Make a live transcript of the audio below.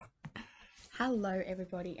Hello,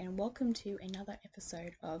 everybody, and welcome to another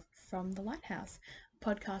episode of From the Lighthouse, a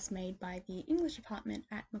podcast made by the English department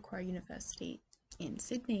at Macquarie University in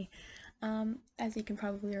Sydney. As you can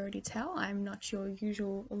probably already tell, I'm not your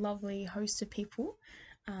usual lovely host of people.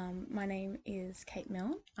 My name is Kate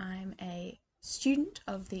Milne. I'm a student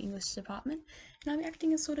of the English department, and I'm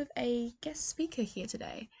acting as sort of a guest speaker here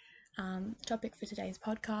today. Topic for today's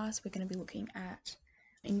podcast, we're going to be looking at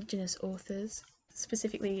Indigenous authors,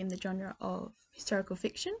 specifically in the genre of historical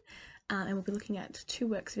fiction, and we'll be looking at two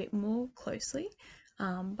works a bit more closely,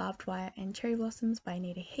 Barbed Wire and Cherry Blossoms by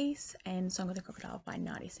Anita Heese and Song of the Crocodile by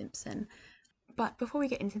Nardi Simpson. But before we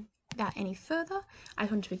get into that any further, I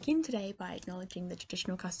want to begin today by acknowledging the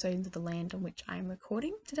traditional custodians of the land on which I am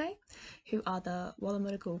recording today, who are the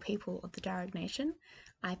Wallumedegal people of the Darug Nation.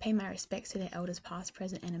 I pay my respects to their elders past,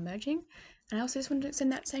 present and emerging, and I also just want to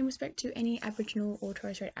extend that same respect to any Aboriginal or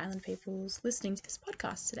Torres Strait Island peoples listening to this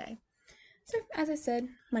podcast today. So, as I said,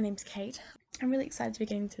 my name's Kate. I'm really excited to be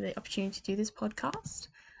getting to the opportunity to do this podcast.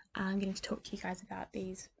 I'm getting to talk to you guys about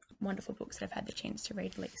these wonderful books that I've had the chance to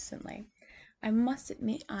read recently. I must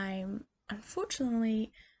admit I'm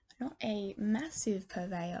unfortunately not a massive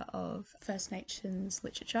purveyor of First Nations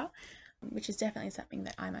literature, which is definitely something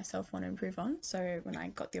that I myself want to improve on. So when I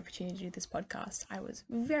got the opportunity to do this podcast, I was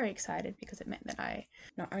very excited because it meant that I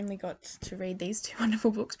not only got to read these two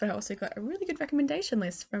wonderful books, but I also got a really good recommendation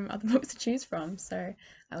list from other books to choose from. So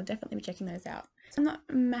I'll definitely be checking those out. I'm not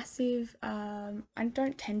massive, I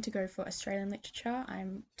don't tend to go for Australian literature. I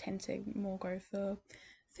tend to more go for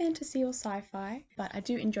fantasy or sci-fi, but I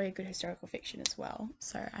do enjoy a good historical fiction as well.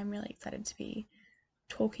 So I'm really excited to be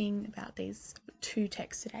talking about these two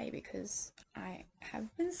texts today because I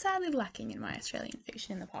have been sadly lacking in my Australian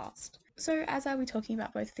fiction in the past. So as I'll be talking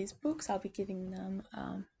about both of these books, I'll be giving them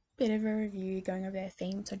a bit of a review, going over their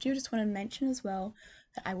themes. So I do just want to mention as well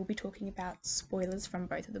that I will be talking about spoilers from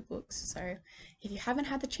both of the books. So if you haven't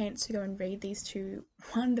had the chance to go and read these two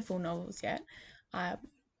wonderful novels yet,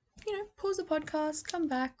 pause the podcast, come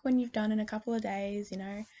back when you've done in a couple of days,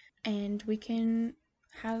 and we can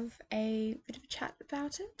have a bit of a chat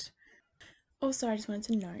about it. Also, I just wanted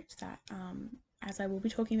to note that as I will be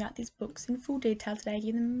talking about these books in full detail today,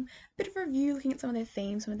 give them a bit of a review, looking at some of their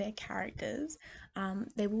themes, some of their characters,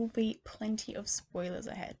 there will be plenty of spoilers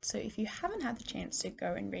ahead. So if you haven't had the chance to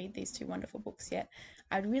go and read these two wonderful books yet,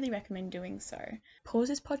 I'd really recommend doing so. Pause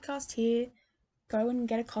this podcast here, go and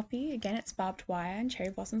get a copy. Again, it's Barbed Wire and Cherry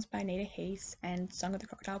Blossoms by Anita Heese and Song of the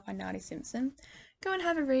Crocodile by Nardi Simpson. Go and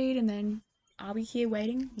have a read, and then I'll be here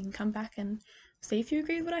waiting. You can come back and see if you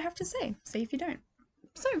agree with what I have to say. See if you don't.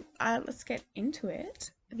 So let's get into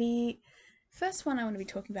it. The first one I want to be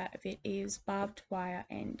talking about a bit is Barbed Wire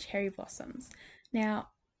and Cherry Blossoms. Now,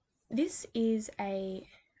 this is a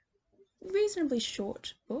reasonably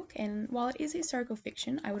short book, and while it is historical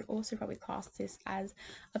fiction, I would also probably class this as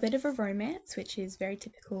a bit of a romance, which is very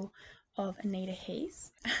typical of Anita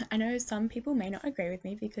Heese. I know some people may not agree with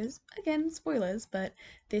me because, again, spoilers, but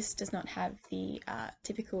this does not have the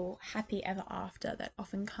typical happy ever after that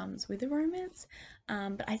often comes with a romance,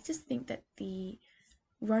 but I just think that the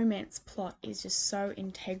romance plot is just so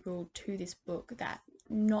integral to this book that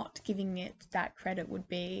not giving it that credit would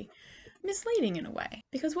be misleading in a way,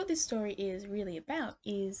 because what this story is really about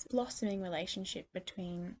is blossoming relationship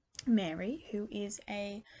between Mary, who is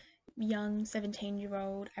a young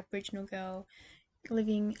 17-year-old Aboriginal girl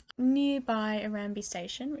living nearby Arambi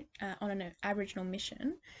Station on an Aboriginal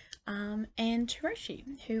mission, and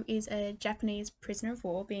Hiroshi, who is a Japanese prisoner of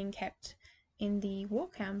war being kept in the war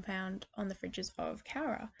compound on the fringes of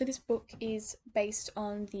Cowra. So this book is based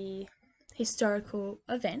on the historical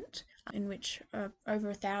event in which over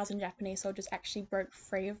 1,000 Japanese soldiers actually broke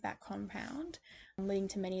free of that compound, leading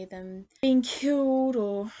to many of them being killed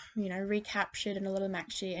or, recaptured, and a lot of them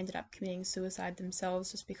actually ended up committing suicide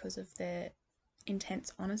themselves just because of their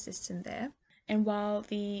intense honour system there. And while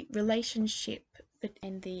the relationship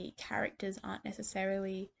and the characters aren't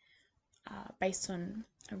necessarily based on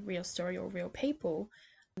a real story or real people,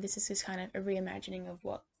 this is just kind of a reimagining of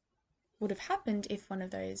what would have happened if one of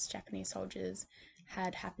those Japanese soldiers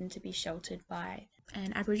had happened to be sheltered by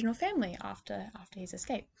an Aboriginal family after his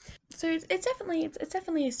escape. So it's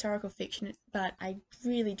definitely historical fiction, but I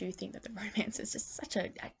really do think that the romance is just such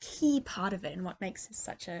a key part of it and what makes this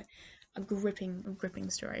such a gripping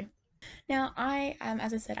story. Now,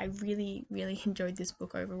 as I said, I really enjoyed this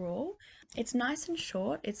book overall. It's nice and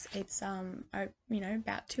short. It's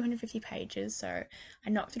about 250 pages, so I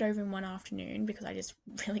knocked it over in one afternoon because I just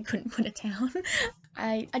really couldn't put it down.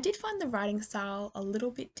 I did find the writing style a little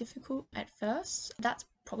bit difficult at first. That's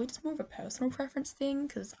probably just more of a personal preference thing,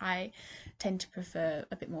 because I tend to prefer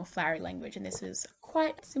a bit more flowery language, and this was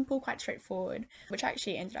quite simple, quite straightforward, which I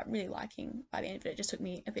actually ended up really liking by the end of it. It just took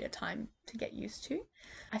me a bit of time to get used to.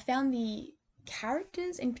 I found the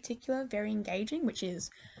characters in particular very engaging, which is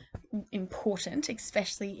important,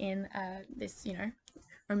 especially in this,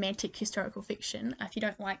 romantic historical fiction. If you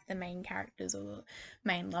don't like the main characters or the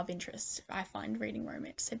main love interests, I find reading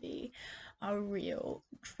romance to be a real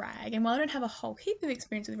drag. And while I don't have a whole heap of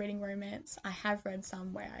experience with reading romance, I have read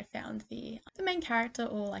some where I found the main character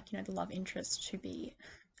or the love interest to be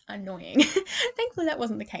annoying. Thankfully that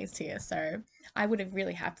wasn't the case here, so I would have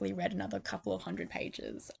really happily read another couple of 100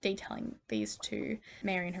 pages detailing these two,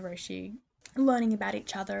 Mary and Hiroshi, learning about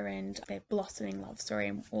each other and their blossoming love story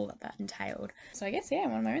and all that entailed. So I guess,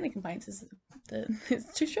 one of my only complaints is that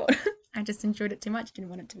it's too short. I just enjoyed it too much, didn't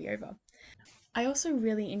want it to be over. I also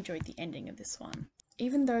really enjoyed the ending of this one.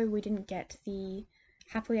 Even though we didn't get the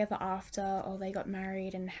happily ever after, or they got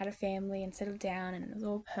married and had a family and settled down and it was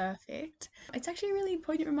all perfect, it's actually a really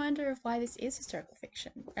poignant reminder of why this is historical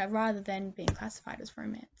fiction, rather than being classified as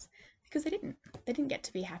romance. Because they didn't get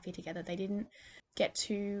to be happy together. They didn't get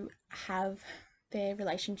to have their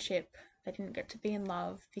relationship. They didn't get to be in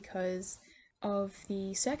love because of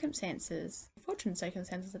the fortunate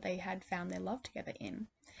circumstances that they had found their love together in.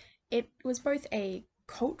 It was both a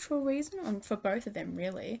cultural reason for both of them,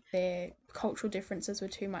 really. Their cultural differences were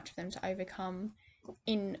too much for them to overcome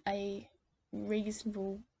in a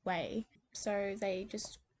reasonable way, so they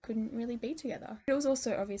just couldn't really be together. It was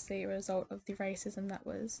also obviously a result of the racism that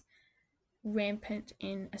was rampant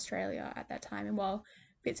in Australia at that time, and while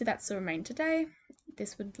bits of that still remain today,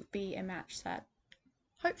 this would be a match that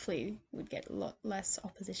hopefully would get a lot less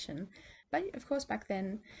opposition. But of course back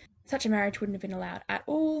then such a marriage wouldn't have been allowed at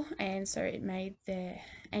all, and so it made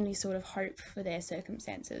any sort of hope for their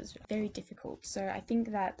circumstances very difficult. So I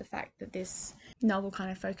think that the fact that this novel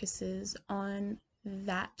kind of focuses on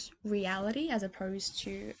that reality as opposed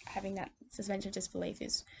to having that suspension of disbelief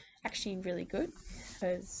is actually really good,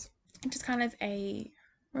 because it's just kind of a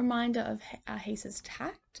reminder of Hesa's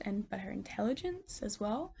tact but her intelligence as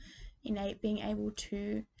well, in being able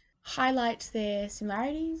to highlight their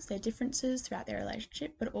similarities, their differences throughout their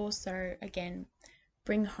relationship, but also, again,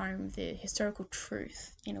 bring home the historical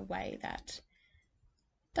truth in a way that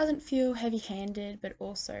doesn't feel heavy-handed, but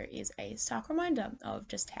also is a stark reminder of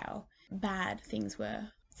just how bad things were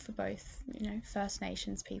for both, First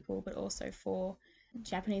Nations people, but also for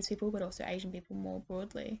Japanese people, but also Asian people more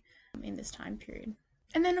broadly in this time period.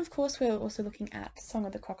 And then, of course, we're also looking at Song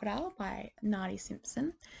of the Crocodile by Nadi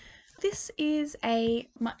Simpson. This is a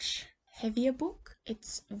much heavier book.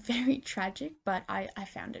 It's very tragic, but I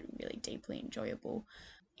found it really deeply enjoyable.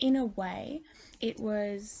 In a way,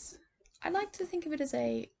 I like to think of it as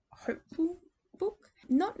a hopeful book.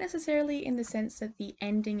 Not necessarily in the sense that the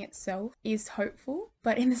ending itself is hopeful,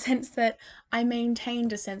 but in the sense that I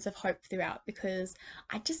maintained a sense of hope throughout, because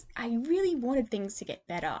I really wanted things to get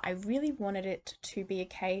better. I really wanted it to be a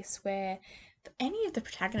case where any of the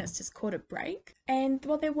protagonists just caught a break. And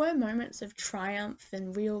while there were moments of triumph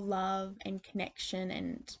and real love and connection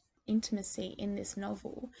and intimacy in this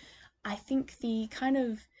novel, I think the kind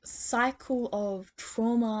of cycle of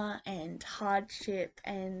trauma and hardship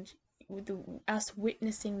and us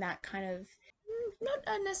witnessing that kind of,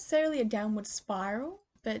 not necessarily a downward spiral,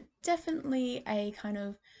 but definitely a kind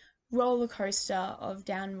of roller coaster of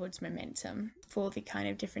downwards momentum for the kind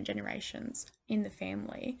of different generations in the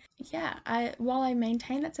family. While I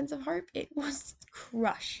maintain that sense of hope, it was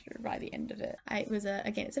crushed by the end of it.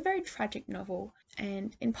 It's a very tragic novel,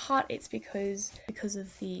 and in part it's because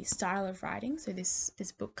of the style of writing. So this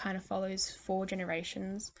book kind of follows 4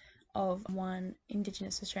 generations of one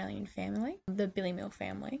Indigenous Australian family, the Billy Mill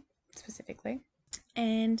family specifically.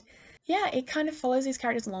 And it kind of follows these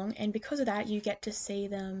characters along, and because of that you get to see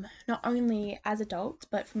them not only as adults,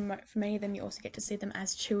 but for many of them you also get to see them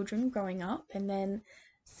as children growing up, and then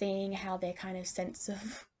seeing how their kind of sense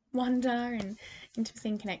of wonder and intimacy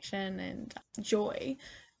and connection and joy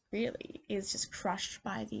really is just crushed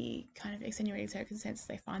by the kind of extenuating circumstances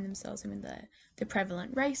they find themselves in, the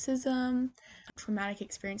prevalent racism, traumatic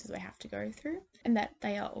experiences they have to go through, and that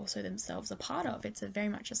they are also themselves a part of. It's very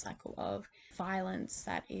much a cycle of violence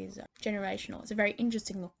that is generational. It's a very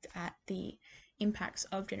interesting look at the impacts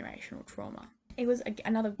of generational trauma. It was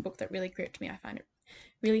another book that really gripped me. I find it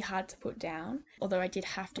really hard to put down, although I did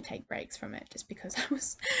have to take breaks from it just because I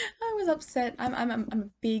was upset. I'm a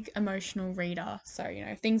big emotional reader, so you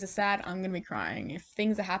know, if things are sad, I'm gonna be crying. If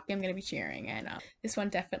things are happy, I'm gonna be cheering. And this one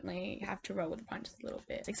definitely have to roll with the punches a little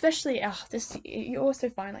bit. Especially, this you also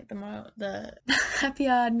find like the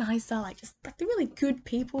happier, nicer, like just like the really good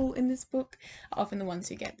people in this book are often the ones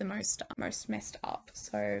who get the most messed up.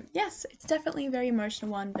 So yes, it's definitely a very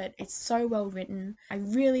emotional one, but it's so well written. I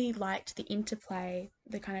really liked the interplay,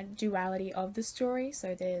 the kind of duality of the story.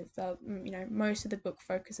 So there's most of the book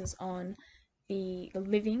focuses on the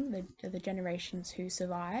living, the generations who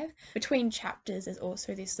survive. Between chapters, there's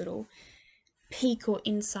also this little peek or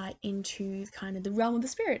insight into kind of the realm of the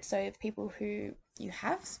spirit. So the people who you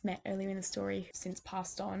have met earlier in the story since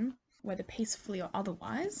passed on, whether peacefully or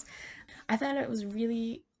otherwise. I thought it was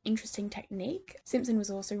really interesting technique. Simpson was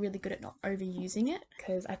also really good at not overusing it,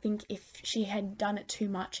 because I think if she had done it too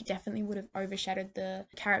much, it definitely would have overshadowed the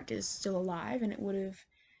characters still alive, and it would have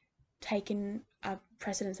taken a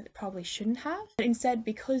precedence that it probably shouldn't have. But instead,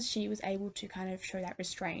 because she was able to kind of show that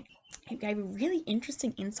restraint, it gave a really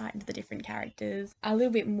interesting insight into the different characters, a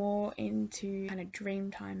little bit more into kind of dream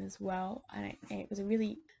time as well, and it was a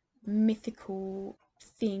really mythical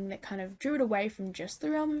thing that kind of drew it away from just the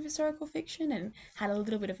realm of historical fiction and had a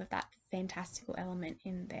little bit of that fantastical element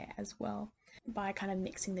in there as well, by kind of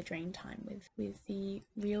mixing the dream time with the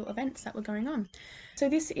real events that were going on. So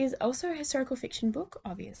this is also a historical fiction book.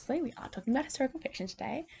 Obviously, we are talking about historical fiction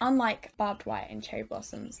today. Unlike Barbed Wire and Cherry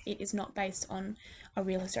Blossoms, it is not based on a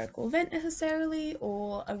real historical event necessarily,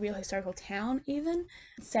 or a real historical town even.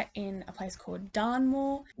 It's set in a place called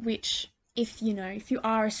Darnmore, which, if you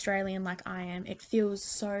are Australian like I am, it feels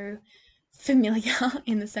so familiar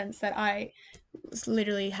in the sense that I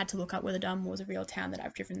literally had to look up whether Darnmore was a real town that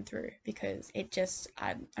I've driven through, because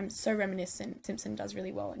I'm so reminiscent. Simpson does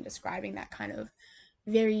really well in describing that kind of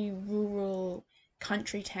very rural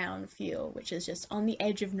country town feel, which is just on the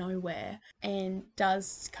edge of nowhere, and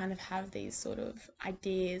does kind of have these sort of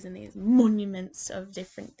ideas and these monuments of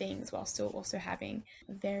different things, while still also having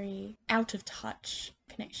a very out of touch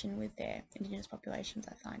connection with their Indigenous populations,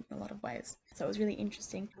 I find, in a lot of ways. So it was really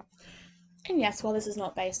interesting. And yes, while this is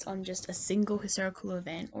not based on just a single historical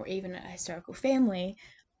event or even a historical family,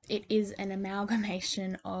 it is an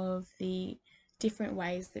amalgamation of the different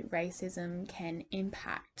ways that racism can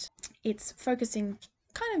impact. It's focusing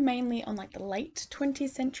kind of mainly on like the late 20th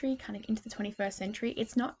century, kind of into the 21st century.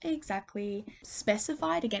 It's not exactly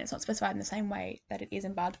specified. Again, it's not specified in the same way that it is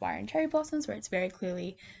in Barbed Wire and Cherry Blossoms, where it's very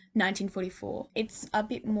clearly 1944. It's a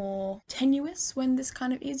bit more tenuous when this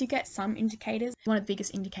kind of is. You get some indicators. One of the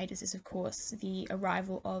biggest indicators is, of course, the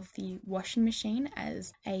arrival of the washing machine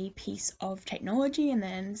as a piece of technology, and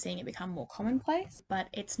then seeing it become more commonplace. But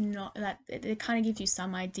it's not that, it kind of gives you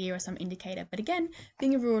some idea or some indicator. But again,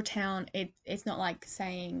 being a rural town, it's not like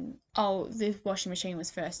saying, oh, the washing machine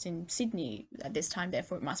was first in Sydney at this time,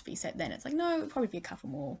 therefore it must be set then. It's like, no, it would probably be a couple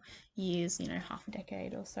more years, half a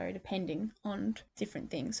decade or so, depending on different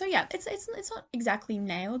things. So yeah, it's not exactly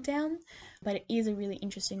nailed down, but it is a really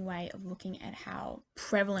interesting way of looking at how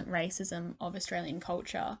prevalent racism of Australian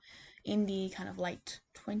culture in the kind of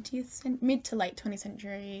mid to late 20th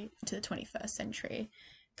century to the 21st century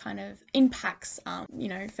kind of impacts,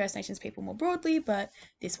 First Nations people more broadly, but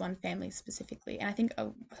this one family specifically. And I think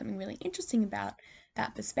something really interesting about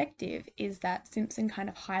that perspective is that Simpson kind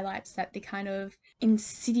of highlights that the kind of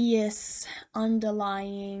insidious,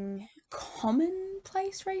 underlying,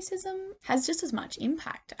 commonplace racism has just as much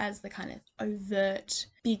impact as the kind of overt,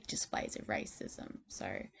 big displays of racism. So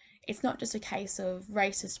it's not just a case of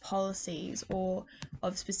racist policies or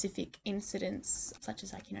of specific incidents such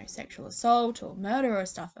as sexual assault or murder or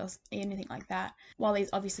stuff else, anything like that. While these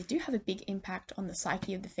obviously do have a big impact on the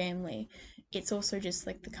psyche of the family, it's also just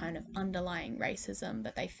like the kind of underlying racism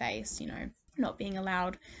that they face, not being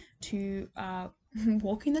allowed to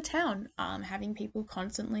walk in the town, having people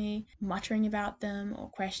constantly muttering about them or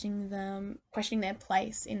questioning their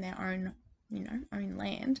place in their own, own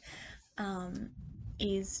land.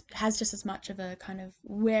 Has just as much of a kind of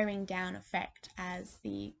wearing down effect as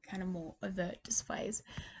the kind of more overt displays,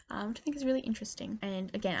 which I think is really interesting.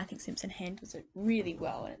 And again, I think Simpson handles it really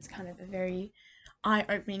well, and it's kind of a very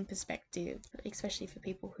eye-opening perspective, especially for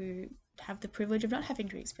people who have the privilege of not having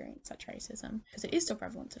to experience such racism, because it is still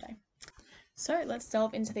prevalent today. So let's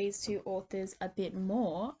delve into these two authors a bit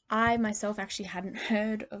more. I myself actually hadn't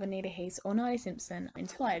heard of Anita Heese or Nadi Simpson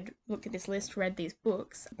until I'd looked at this list, read these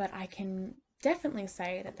books, but I can definitely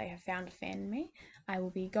say that they have found a fan in me. I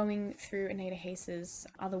will be going through Anita Hayes's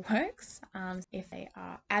other works if they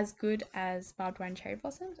are as good as Barbed Wire and Cherry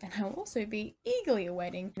Blossoms, and I will also be eagerly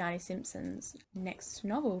awaiting Nadi Simpson's next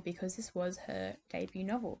novel because this was her debut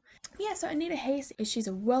novel. Yeah, so Anita Hayes, she's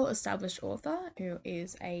a well-established author who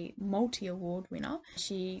is a multi-award winner.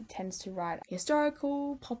 She tends to write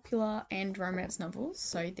historical, popular, and romance novels,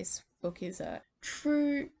 so this book is a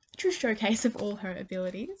true showcase of all her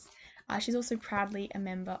abilities. She's also proudly a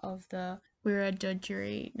member of the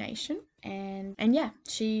Wiradjuri Nation, and yeah,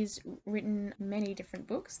 she's written many different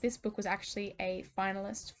books. This book was actually a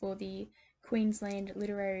finalist for the Queensland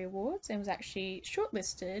Literary Awards and was actually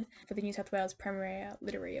shortlisted for the New South Wales Premier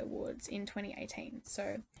Literary Awards in 2018.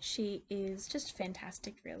 So she is just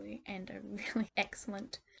fantastic, really, and a really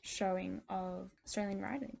excellent showing of Australian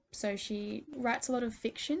writing. So she writes a lot of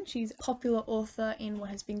fiction. She's a popular author in what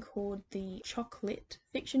has been called the chocolate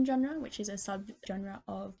fiction genre, which is a subgenre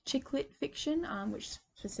of chick lit fiction, which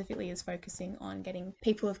specifically is focusing on getting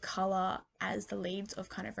people of colour as the leads of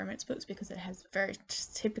kind of romance books, because it has very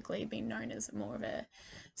typically been known as more of a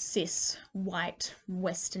cis white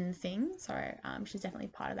Western thing. So she's definitely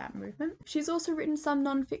part of that movement. She's also written some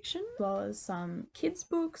non-fiction, as well as some kids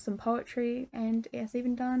books, some poetry, and has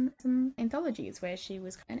even done some anthologies where she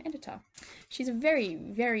was an editor. She's a very,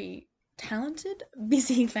 very talented,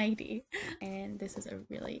 busy lady, and this is a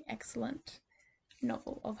really excellent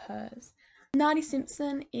novel of hers. Nadi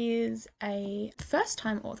Simpson is a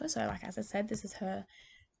first-time author, so like as I said, this is her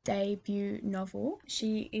debut novel.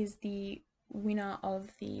 She is the winner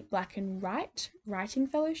of the Black and White Writing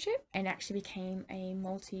Fellowship and actually became a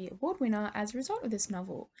multi-award winner as a result of this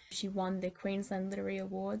novel. She won the Queensland Literary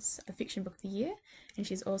Awards for Fiction Book of the Year, and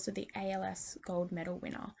she's also the ALS Gold Medal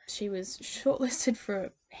winner. She was shortlisted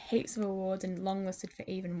for heaps of awards and longlisted for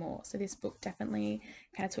even more, so this book definitely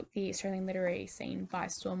kind of took the Australian literary scene by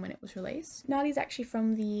storm when it was released. Nadi's actually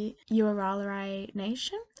from the Eora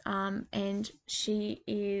Nation, and she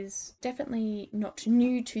is definitely not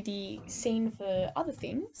new to the scene for other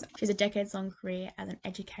things. She has a decades-long career as an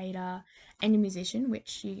educator and a musician,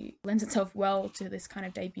 which lends itself well to this kind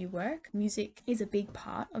of debut work. Music is a big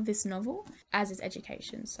part of this novel, as is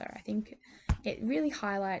education, so I think it really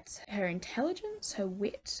highlights her intelligence, her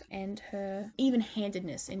wit, and her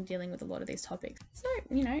even-handedness in dealing with a lot of these topics. So,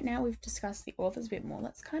 now we've discussed the authors a bit more,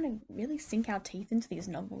 let's kind of really sink our teeth into these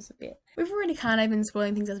novels a bit. We've already kind of been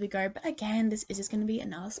spoiling things as we go, but again, this is just going to be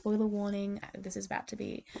another spoiler warning. This is about to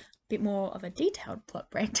be a bit more of a detailed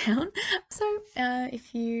plot breakdown. So,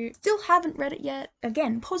 if you still haven't read it yet,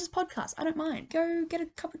 again, pause this podcast. I don't mind. Go get a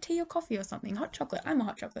cup of tea or coffee or something. Hot chocolate. I'm a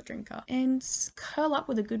hot chocolate drinker. And curl up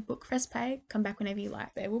with a good book. Press play. Come back whenever you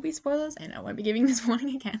like. There will be spoilers, and I won't be giving this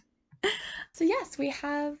warning again. So yes, we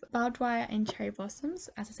have Barbed Wire and Cherry Blossoms.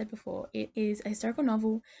 As I said before, it is a historical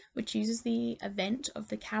novel which uses the event of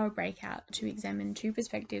the Cowra breakout to examine two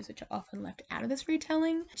perspectives which are often left out of this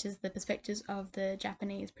retelling, which is the perspectives of the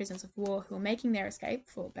Japanese prisoners of war who were making their escape,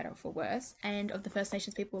 for better or for worse, and of the First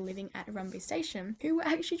Nations people living at Arumbi Station, who were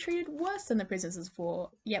actually treated worse than the prisoners of war,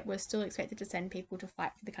 yet were still expected to send people to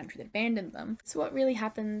fight for the country that abandoned them. So what really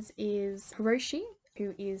happens is Hiroshi,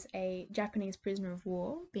 who is a Japanese prisoner of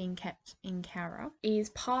war being kept in Cowra, is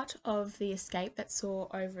part of the escape that saw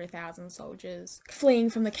over 1,000 soldiers fleeing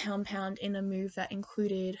from the compound in a move that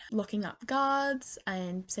included locking up guards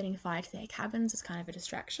and setting fire to their cabins as kind of a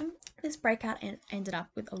distraction. This breakout ended up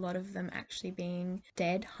with a lot of them actually being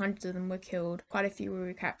dead. Hundreds of them were killed, quite a few were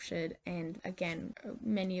recaptured, and again,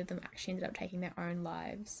 many of them actually ended up taking their own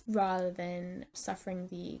lives rather than suffering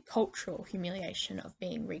the cultural humiliation of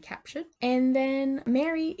being recaptured. And then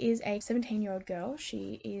Mary is a 17-year-old girl.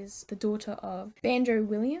 She is the daughter of Banjo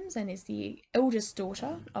Williams and is the eldest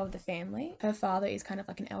daughter of the family. Her father is kind of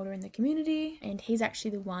like an elder in the community, and he's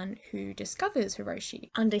actually the one who discovers Hiroshi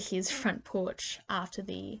under his front porch after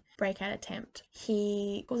the breakout attempt.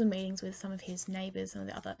 He goes in meetings with some of his neighbours and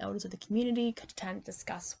the other elders of the community to try and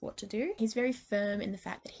discuss what to do. He's very firm in the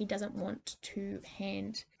fact that he doesn't want to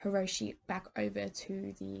hand Hiroshi back over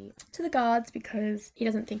to the guards because he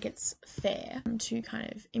doesn't think it's fair to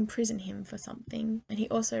kind of imprison him for something. And he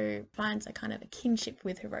also finds a kind of a kinship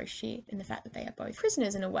with Hiroshi in the fact that they are both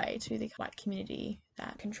prisoners in a way to the white community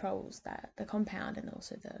that controls the compound and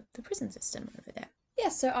also the prison system over there. Yeah,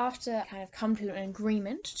 so after kind of come to an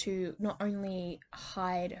agreement to not only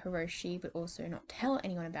hide Hiroshi but also not tell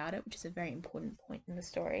anyone about it, which is a very important point in the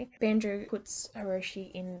story, Banjo puts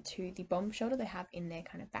Hiroshi into the bomb shelter they have in their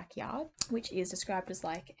kind of backyard, which is described as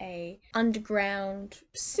like a underground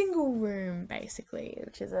single room basically,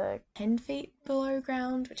 which is a 10 feet below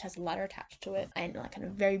ground, which has a ladder attached to it and like kind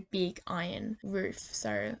of very big iron roof.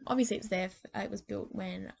 So obviously it was built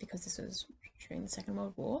because this was during the Second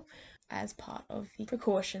World War, as part of the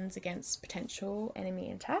precautions against potential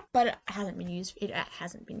enemy attack, but it hasn't been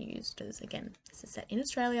used as, again, this is set in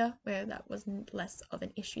Australia, where that wasn't less of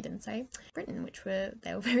an issue than, say, Britain,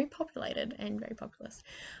 they were very populated and very populous.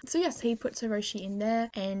 So yes, he puts Hiroshi in there,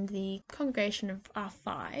 and the congregation of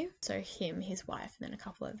R5, so him, his wife, and then a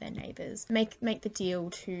couple of their neighbours, make the deal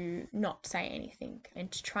to not say anything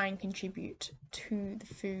and to try and contribute to the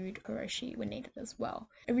food Hiroshi when needed as well.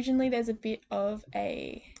 Originally, there's a bit of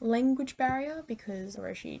a language barrier because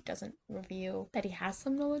Hiroshi doesn't reveal that he has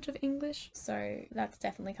some knowledge of English, so that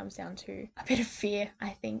definitely comes down to a bit of fear, I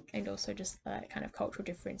think, and also just that kind of cultural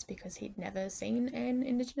difference because he'd never seen an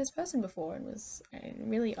Indigenous person before and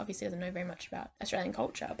really obviously doesn't know very much about Australian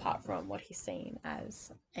culture apart from what he's seen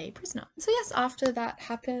as a prisoner. So yes, after that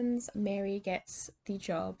happens, Mary gets the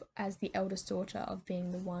job as the eldest daughter of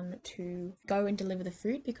being the one to go and deliver the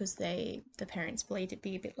food because the parents believed it'd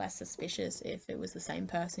be a bit less suspicious if it was the same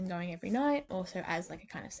person going every night. Also, as like a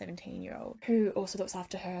kind of 17-year-old who also looks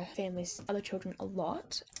after her family's other children a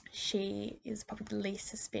lot, she is probably the least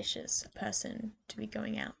suspicious person to be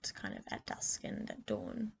going out kind of at dusk and at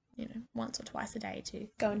dawn, once or twice a day to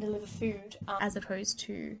go and deliver food, as opposed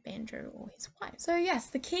to Banjo or his wife. So yes,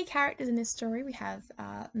 the key characters in this story, we have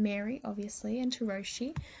Mary, obviously, and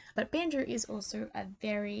Hiroshi, but Banjo is also a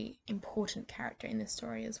very important character in this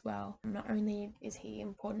story as well. Not only is he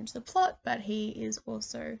important to the plot, but he is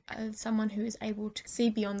also someone who is able to see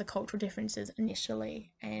beyond the cultural differences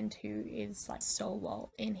initially and who is like stalwart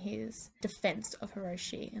in his defense of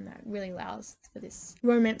Hiroshi, and that really allows for this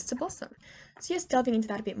romance to blossom. So yes, delving into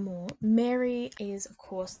that a bit more, Mary is of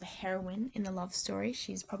course the heroine in the love story.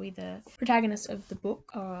 She's probably the protagonist of the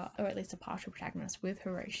book, or at least a partial protagonist with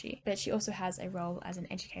Hiroshi, but she also has a role as an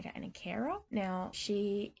educator and a carer. Now,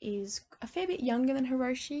 she is a fair bit younger than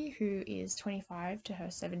Hiroshi, who is 25 to her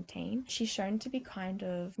 17. She's shown to be kind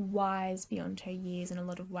of wise beyond her years in a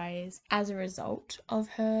lot of ways as a result of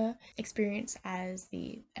her experience as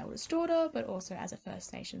the eldest daughter, but also as a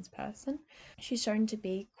First Nations person. She's shown to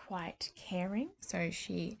be quite caring, so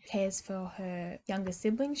she cares for her younger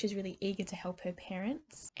siblings. She's really eager to help her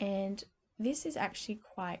parents, and this is actually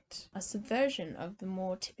quite a subversion of the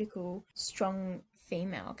more typical strong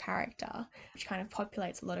female character, which kind of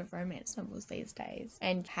populates a lot of romance novels these days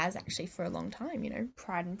and has actually for a long time.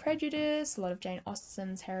 Pride and Prejudice, a lot of Jane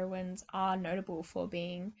Austen's heroines are notable for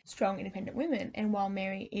being strong, independent women, and while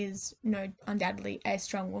Mary is undoubtedly a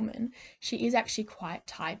strong woman, she is actually quite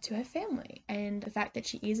tied to her family, and the fact that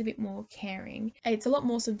she is a bit more caring, it's a lot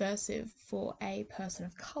more subversive for a person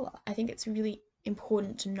of colour. I think it's really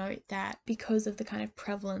important to note that because of the kind of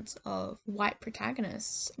prevalence of white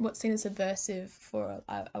protagonists, what's seen as subversive for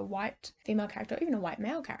a white female character, or even a white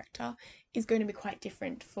male character, is going to be quite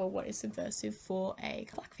different for what is subversive for a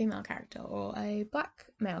black female character, or a black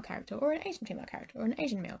male character, or an Asian female character, or an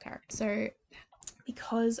Asian male character. So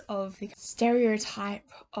because of the stereotype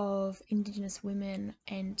of Indigenous women,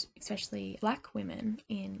 and especially black women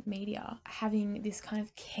in media, having this kind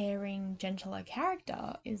of caring, gentler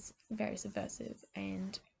character is very subversive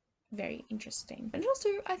and very interesting. And also,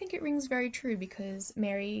 I think it rings very true because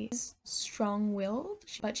Mary is strong-willed,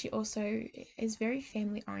 but she also is very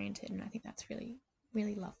family-oriented, and I think that's really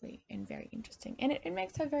lovely and very interesting, and it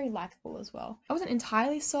makes her very likable as well. I wasn't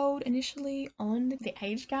entirely sold initially on the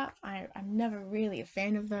age gap. I'm never really a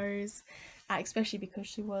fan of those, especially because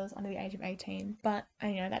she was under the age of 18, but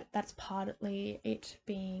that's partly it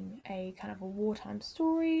being a kind of a wartime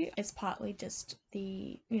story. It's partly just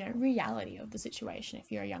the reality of the situation. If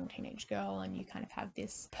you're a young teenage girl and you kind of have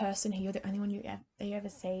this person who you're the only one that you ever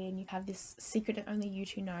see, and you have this secret that only you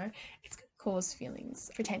two know, it's cause feelings,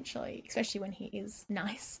 potentially, especially when he is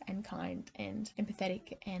nice and kind and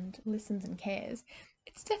empathetic and listens and cares.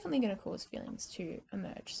 It's definitely going to cause feelings to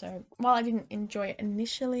emerge. So while I didn't enjoy it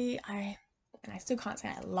initially, I still can't say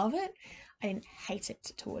I love it, I didn't hate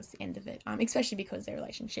it towards the end of it, especially because their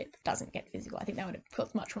relationship doesn't get physical. I think that would have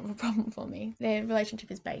caused much more of a problem for me. Their relationship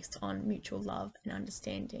is based on mutual love and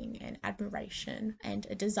understanding and admiration and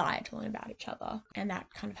a desire to learn about each other, and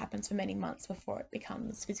that kind of happens for many months before it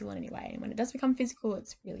becomes physical in any way. And when it does become physical,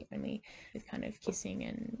 it's really only with kind of kissing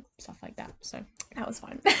and stuff like that. So that was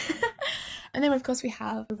fine. And then of course we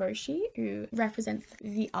have Hiroshi, who represents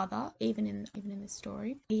the other, even in this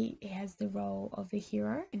story. He has the role of the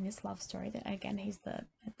hero in this love story. That again, he's the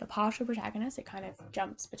partial protagonist. It kind of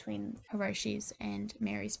jumps between Hiroshi's and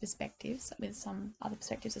Mary's perspectives, with some other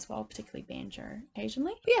perspectives as well, particularly Banjo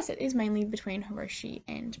occasionally. But yes, it is mainly between Hiroshi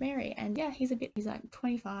and Mary. And yeah, he's like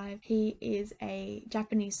 25. He is a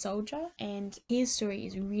Japanese soldier, and his story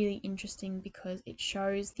is really interesting because it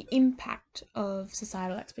shows the impact of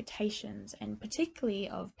societal expectations, and particularly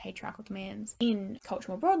of patriarchal demands in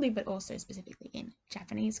culture more broadly, but also specifically in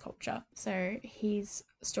Japanese culture. So his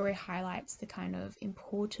story highlights the kind of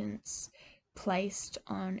importance placed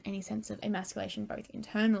on any sense of emasculation, both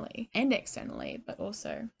internally and externally, but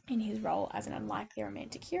also in his role as an unlikely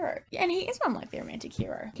romantic hero. And he is an unlikely romantic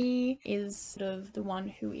hero. He is sort of the one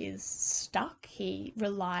who is stuck. He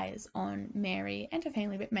relies on Mary and her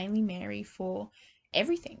family, but mainly Mary, for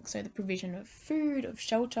everything. So the provision of food, of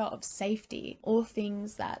shelter, of safety, all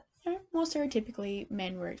things that, you know, more stereotypically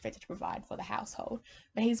men were expected to provide for the household,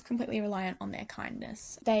 but he's completely reliant on their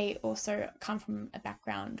kindness. They also come from a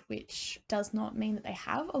background which does not mean that they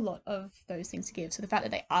have a lot of those things to give. So the fact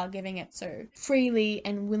that they are giving it so freely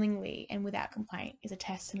and willingly and without complaint is a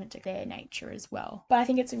testament to their nature as well. But I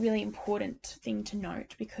think it's a really important thing to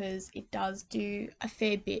note because it does do a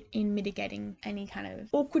fair bit in mitigating any kind of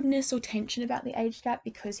awkwardness or tension about the age gap,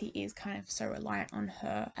 because he is kind of so reliant on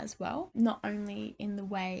her as well. Not only in the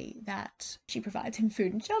way that she provides him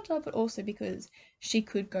food and shelter, but also because she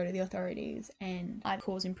could go to the authorities and either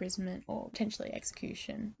cause imprisonment or potentially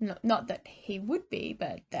execution. Not that he would be,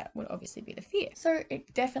 but that would obviously be the fear. So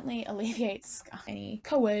it definitely alleviates any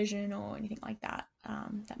coercion or anything like that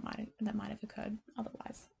that might have occurred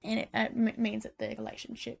otherwise. And it means that the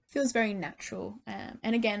relationship feels very natural.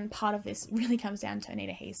 And again, part of this really comes down to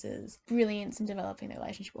Anita Heese's brilliance in developing the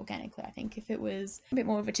relationship organically. I think if it was a bit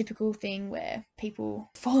more of a typical thing where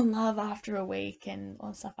people fall in love after a week and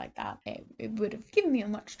all stuff like that, it would have given me a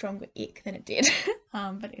much stronger ick than it did.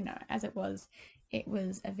 But you know, as it was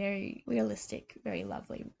a very realistic, very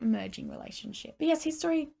lovely emerging relationship. But yes, his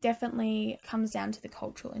story definitely comes down to the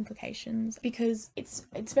cultural implications, because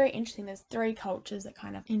it's very interesting. There's 3 cultures that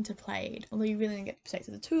kind of interplayed, although you really don't get the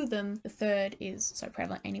perspective of the 2 of them. The third is so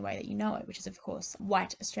prevalent any way that you know it, which is of course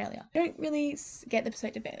white Australia. You don't really get the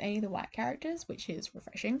perspective of any of the white characters, which is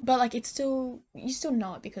refreshing, but like you still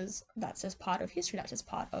know it because that's just part of history. That's just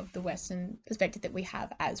part of the Western perspective that we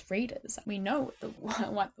have as readers. We know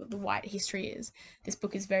what the white history is. This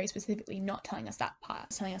book is very specifically not telling us that part.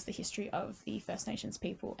 It's telling us the history of the First Nations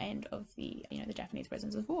people and of the Japanese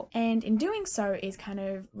prisoners of war. And in doing so is kind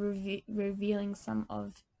of revealing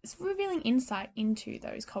insight into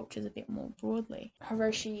those cultures a bit more broadly.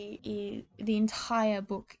 Hiroshi, the entire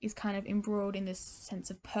book is kind of embroiled in this sense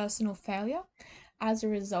of personal failure as a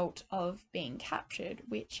result of being captured,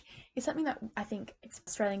 which is something that I think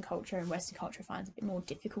Australian culture and Western culture finds a bit more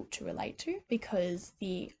difficult to relate to, because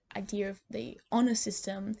the idea of the honour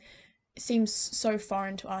system seems so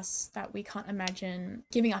foreign to us that we can't imagine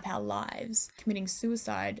giving up our lives, committing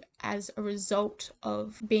suicide as a result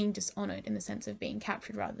of being dishonoured in the sense of being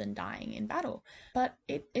captured rather than dying in battle. But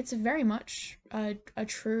it's very much a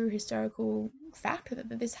true historical fact that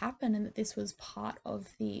this happened, and that this was part of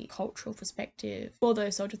the cultural perspective for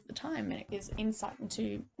those soldiers at the time. And it gives insight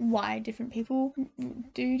into why different people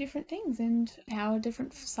do different things and how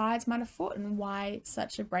different sides might have fought and why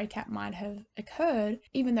such a breakout might have occurred,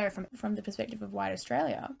 even though from the perspective of white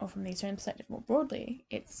Australia, or from the Australian perspective more broadly,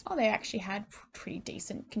 they actually had pretty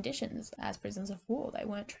decent conditions as prisoners of war. They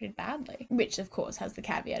weren't treated badly, which of course has the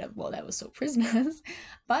caveat of, well, they were still prisoners.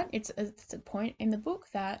 But it's a point in the book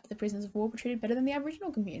that the prisoners of war were treated better than the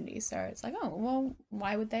Aboriginal community. So it's like, oh, well,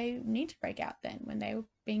 why would they need to break out then when they were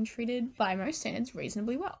being treated by most standards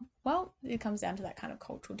reasonably well? Well, it comes down to that kind of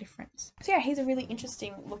cultural difference. So yeah, here's a really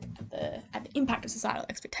interesting look at the impact of societal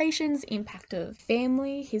expectations, the impact of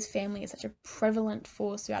family. His family is such a prevalent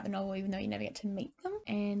force throughout the novel, even though you never get to meet them.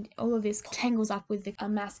 And all of this tangles up with the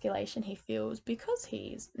emasculation he feels because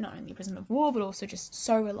he's not only a prisoner of war, but also just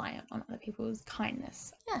so reliant on other people's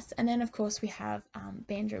kindness. Yes, and then of course we have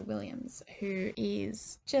Banjo Williams, who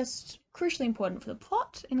is just crucially important for the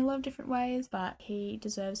plot in a lot of different ways, but he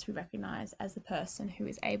deserves to be recognised as the person who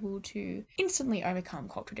is able to instantly overcome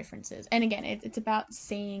cultural differences. And again, it's about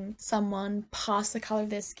seeing someone past the colour of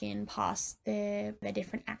their skin, past their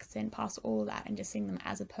different accent, past all of that, and just seeing them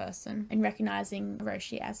as a person, and recognising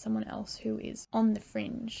Hiroshi as someone else who is on the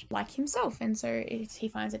fringe like himself. And so he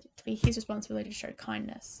finds it to be his responsibility to show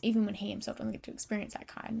kindness, even when he himself doesn't get to experience that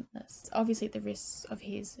kindness. It's obviously at the risk of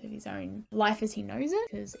his own life as he knows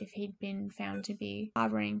it, because if he'd been found to be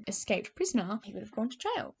harboring escaped prisoner, he would have gone to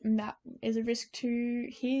jail. And that is a risk to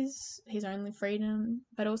his own freedom,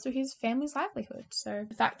 but also his family's livelihood. So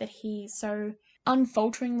the fact that he so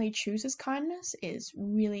unfalteringly chooses kindness is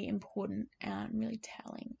really important and really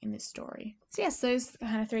telling in this story. So yes, those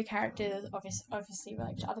kind of three characters obviously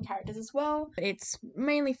relate to other characters as well. It's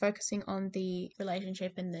mainly focusing on the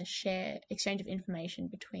relationship and the exchange of information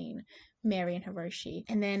between Mary and Hiroshi.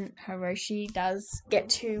 And then Hiroshi does get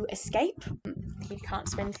to escape. He can't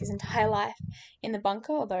spend his entire life in the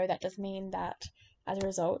bunker, although that does mean that as a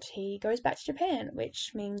result, he goes back to Japan,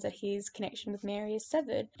 which means that his connection with Mary is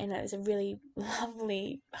severed. And that is a really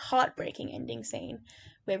lovely, heartbreaking ending scene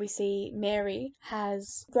where we see Mary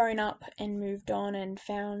has grown up and moved on and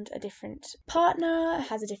found a different partner,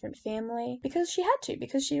 has a different family, because she had to,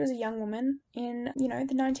 because she was a young woman in, the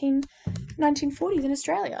 1940s in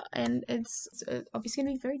Australia. And it's obviously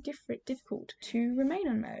going to be very difficult to remain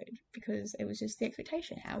unmarried because it was just the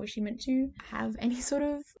expectation. How was she meant to have any sort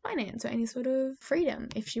of finance or any sort of freedom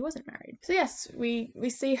if she wasn't married? So yes, we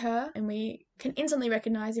see her and we can instantly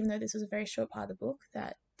recognize, even though this was a very short part of the book,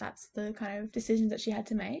 that that's the kind of decisions that she had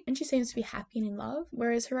to make. And she seems to be happy and in love,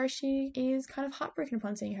 whereas Hiroshi is kind of heartbroken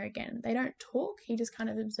upon seeing her again. They don't talk, he just kind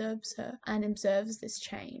of observes her and observes this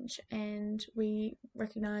change. And we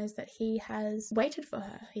recognize that he has waited for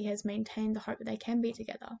her. He has maintained the hope that they can be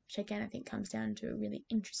together, which again I think comes down to a really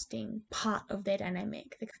interesting part of their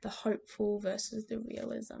dynamic, the hopeful versus the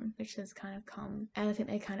realism, which has kind of come, and I think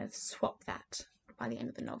they kind of swap that by the end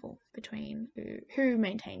of the novel between who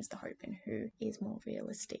maintains the hope and who is more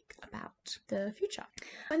realistic about the future.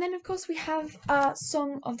 And then of course we have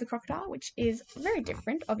Song of the Crocodile, which is very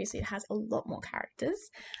different. Obviously it has a lot more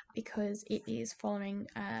characters because it is following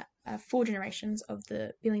 4 generations of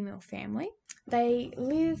the Billymill family. They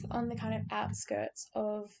live on the kind of outskirts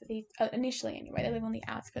of initially anyway, they live on the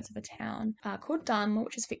outskirts of a town called Dartmoor,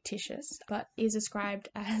 which is fictitious, but is described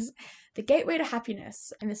as the gateway to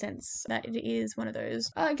happiness in the sense that it is one of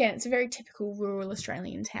those, again, it's a very typical rural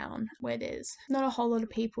Australian town where there's not a whole lot of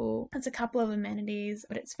people. It's a couple of amenities,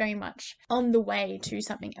 but it's very much on the way to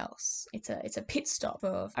something else. It's a pit stop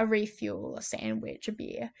of a refuel, a sandwich, a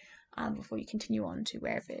beer, before you continue on to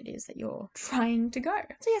wherever it is that you're trying to go.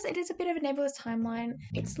 So yes, it is a bit of a nebulous timeline.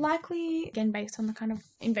 It's likely, again, based on the kind of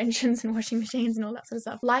inventions and washing machines and all that sort of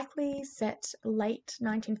stuff, likely set late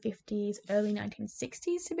 1950s, early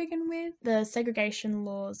 1960s to begin with. The segregation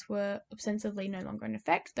laws were ostensibly no longer in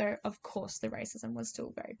effect, though of course the racism was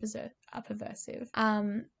still very perversive.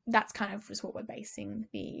 That's kind of just what we're basing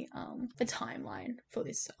the timeline for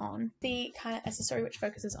this on. As a story which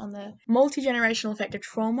focuses on the multi-generational effect of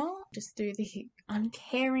trauma, just through the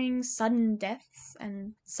uncaring, sudden deaths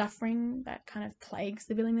and suffering that kind of plagues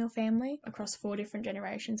the Billymill family across 4 different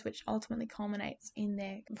generations, which ultimately culminates in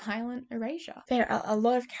their violent erasure. There are a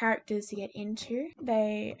lot of characters to get into.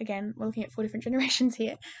 We're looking at 4 different generations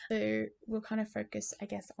here, so we'll kind of focus, I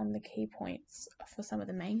guess, on the key points for some of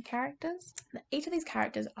the main characters. Each of these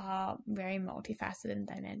characters are very multifaceted and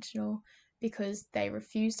dimensional because they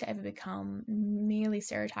refuse to ever become merely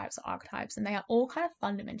stereotypes or archetypes, and they are all kind of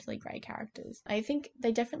fundamentally grey characters. I think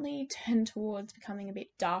they definitely tend towards becoming a bit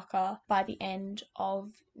darker by the end of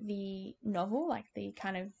the novel, like the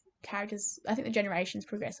kind of characters, I think the generations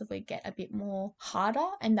progressively get a bit more harder,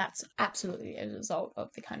 and that's absolutely as a result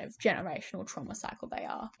of the kind of generational trauma cycle they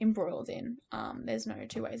are embroiled in. There's no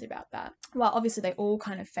two ways about that. While obviously they all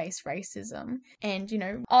kind of face racism, and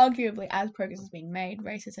arguably as progress is being made,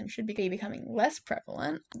 racism should be becoming less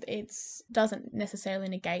prevalent. It doesn't necessarily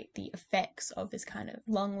negate the effects of this kind of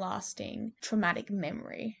long-lasting traumatic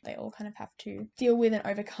memory they all kind of have to deal with and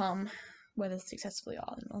overcome, whether successfully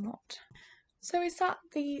or not. So we start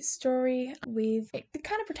the story with the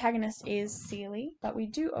kind of protagonist is Celie, but we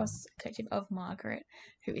do also a collective of Margaret,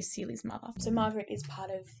 who is Celie's mother. So Margaret is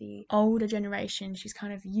part of the older generation. She's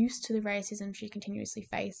kind of used to the racism she continuously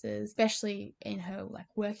faces, especially in her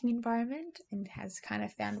working environment, and has kind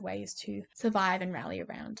of found ways to survive and rally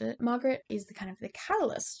around it. Margaret is the kind of the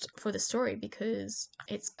catalyst for the story because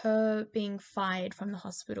it's her being fired from the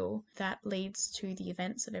hospital that leads to the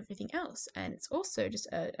events of everything else, and it's also just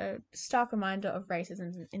a stark reminder of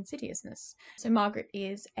racism's insidiousness. So Margaret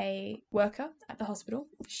is a worker at the hospital.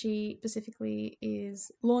 She specifically is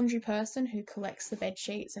this laundry person who collects the bed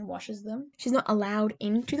sheets and washes them. She's not allowed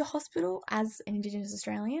into the hospital as an Indigenous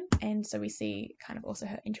Australian, and so we see kind of also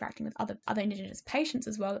her interacting with other Indigenous patients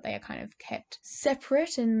as well, that they are kind of kept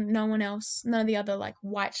separate, and none of the other like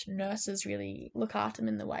white nurses really look after them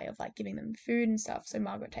in the way of like giving them food and stuff. So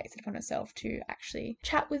Margaret takes it upon herself to actually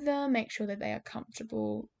chat with them, make sure that they are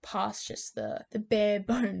comfortable past just the bare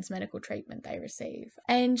bones medical treatment they receive.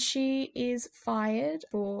 And she is fired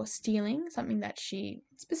for stealing, something that she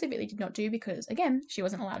specifically did not do because, again, she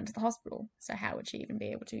wasn't allowed into the hospital. So how would she even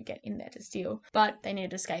be able to get in there to steal? But they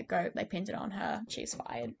needed a scapegoat. They pinned it on her. She's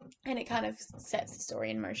fired. And it kind of sets the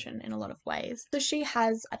story in motion in a lot of ways. So she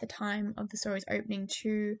has, at the time of the story's opening,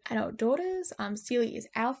 2 adult daughters. Celie is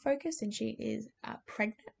our focus, and she is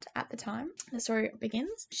pregnant at the time the story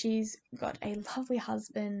begins. She's got a lovely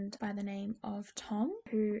husband by the name of Tom,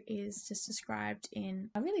 who is just described in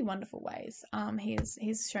really wonderful ways.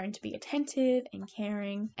 He's shown to be attentive and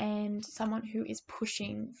caring, and someone who is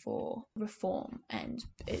pushing for reform and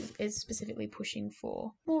is specifically pushing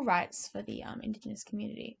for more rights for the Indigenous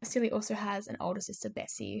community. Celie also has an older sister,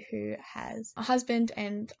 Bessie, who has a husband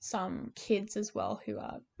and some kids as well, who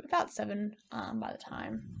are about 7 by the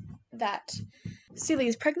time that Celie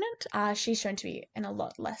is pregnant. She's shown to be in a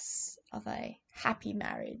lot less of a happy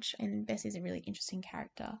marriage, and Bessie's a really interesting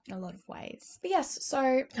character in a lot of ways. But yes,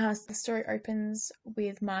 so the story opens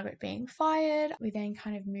with Margaret being fired. We then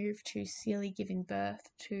kind of move to Celie giving birth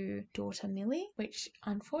to daughter Millie, which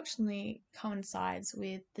unfortunately coincides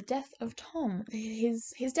with the death of Tom.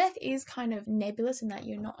 His death is kind of nebulous in that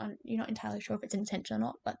you're not entirely sure if it's intentional or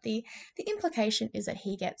not, but the implication is that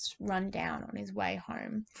he gets run down on his way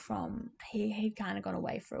home from he'd kind of gone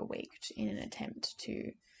away for a week in an attempt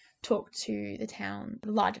to talk to the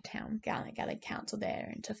larger town, Gallard Council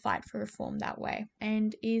there, and to fight for reform that way,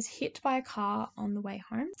 and is hit by a car on the way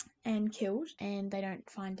home and killed, and they don't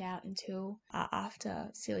find out until after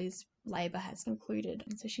Celie's labour has concluded.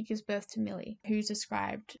 And so she gives birth to Millie, who's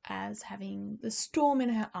described as having the storm in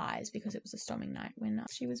her eyes because it was a storming night when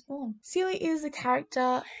she was born. Celie is the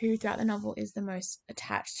character who throughout the novel is the most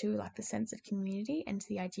attached to like the sense of community and to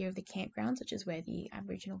the idea of the campgrounds, which is where the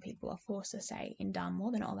Aboriginal people are forced to stay in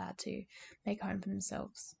Dartmoor. They're not allowed to make a home for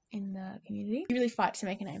themselves in the community. She really fights to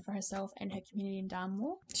make a name for herself and her community in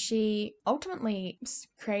Dartmoor. She ultimately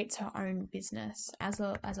creates her own business as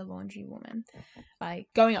a laundry woman by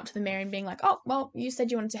going up to the mayor and being like, oh, well, you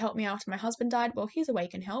said you wanted to help me after my husband died. Well, here's a way you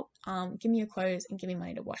can help. Give me your clothes and give me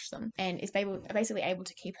money to wash them. And is basically able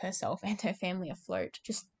to keep herself and her family afloat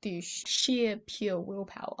just through sheer pure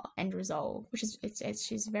willpower and resolve, which is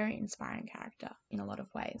she's a very inspiring character in a lot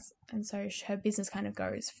of ways. And so her business kind of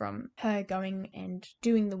goes from her going and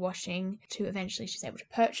doing the washing to eventually she's able to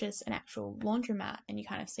purchase an actual laundromat, and you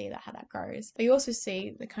kind of see how that grows. But you also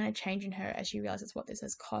see the kind of change in her as she realizes what this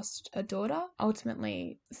has cost her daughter.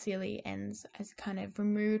 Ultimately, Celie ends as kind of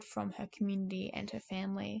removed from her community and her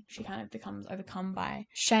family. She kind of becomes overcome by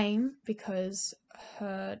shame because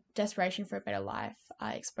her desperation for a better life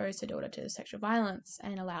exposed her daughter to sexual violence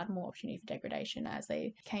and allowed more opportunity for degradation as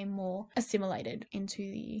they became more assimilated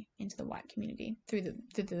into the white community through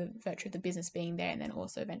the virtue of the business being there, and then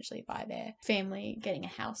also eventually by their family getting a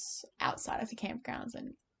house outside of the campgrounds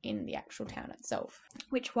and in the actual town itself,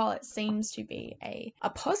 which, while it seems to be a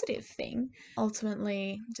positive thing,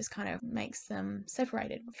 ultimately just kind of makes them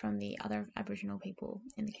separated from the other Aboriginal people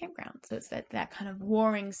in the campground. So it's that kind of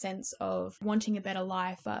warring sense of wanting a better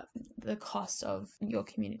life, but the cost of your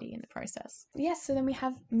community in the process. Yes, so then we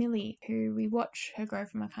have Millie, who we watch her grow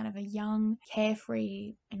from a kind of a young,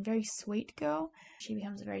 carefree, and very sweet girl. She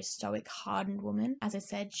becomes a very stoic, hardened woman. As I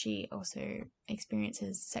said, she also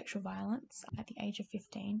experiences sexual violence at the age of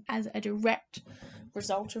 15 as a direct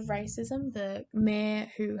result of racism. The mayor,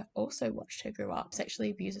 who also watched her grow up,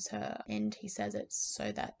 sexually abuses her, and he says it's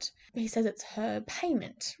her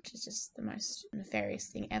payment, which is just the most nefarious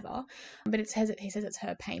thing ever. But he says it's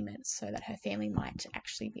her payment so that her family might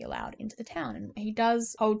actually be allowed into the town, and he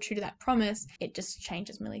does hold true to that promise. It just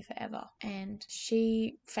changes Millie forever, and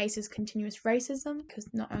she faces continuous racism because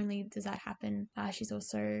not only does that happen, she's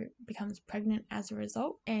also becomes pregnant as a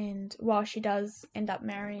result. And while she does end up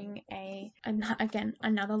marrying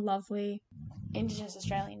another lovely Indigenous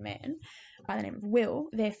Australian man by the name of Will,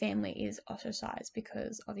 their family is ostracised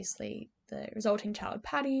because obviously the resulting child,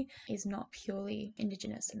 Patty, is not purely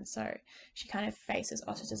Indigenous, and so she kind of faces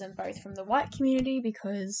ostracism both from the white community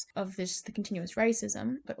because of the continuous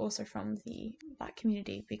racism, but also from the black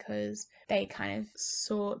community because they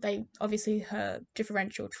obviously her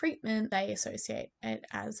differential treatment, they associate it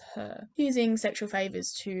as her using sexual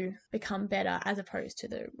favours to become better as opposed to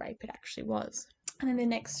the rape it actually was. And then the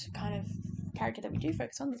next kind of character that we do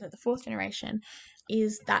focus on, so the fourth generation,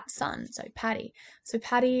 is that son, so Paddy. So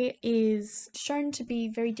Paddy is shown to be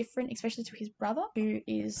very different, especially to his brother, who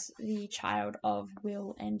is the child of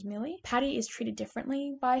Will and Millie. Paddy is treated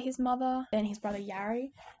differently by his mother than his brother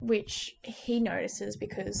Yari, which he notices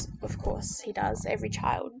because, of course, he does. Every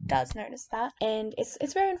child does notice that. And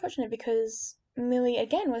it's very unfortunate because Millie,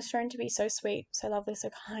 again, was shown to be so sweet, so lovely, so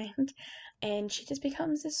kind. And she just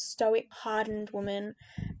becomes this stoic, hardened woman.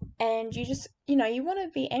 And you just, you want to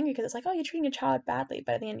be angry because it's like, oh, you're treating a child badly.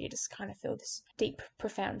 But at the end, you just kind of feel this deep,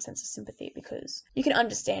 profound sense of sympathy because you can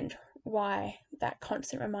understand why that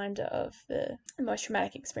constant reminder of the most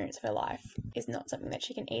traumatic experience of her life is not something that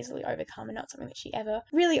she can easily overcome and not something that she ever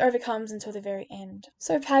really overcomes until the very end.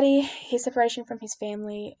 So Paddy, his separation from his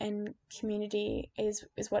family and community is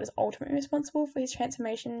what is ultimately responsible for his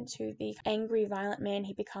transformation to the angry, violent man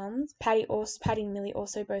he becomes. Paddy and Millie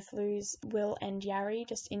also both lose Will and Yari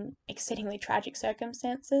just in exceedingly tragic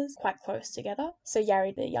circumstances, quite close together. So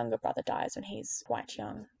Yari, the younger brother, dies when he's quite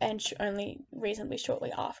young, and only reasonably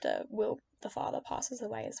shortly after Will, the father, passes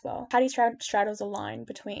away as well. Paddy straddles a line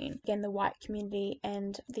between, again, the white community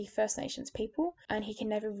and the First Nations people, and he can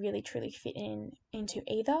never really truly fit into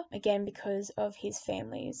either, again, because of his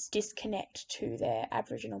family's disconnect to their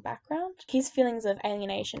Aboriginal background. His feelings of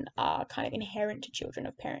alienation are kind of inherent to children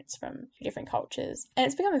of parents from different cultures, and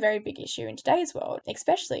it's become a very big issue in today's world,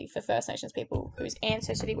 especially for First Nations people whose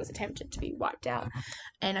ancestry was attempted to be wiped out.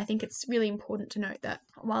 And I think it's really important to note that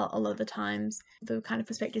while a lot of the times the kind of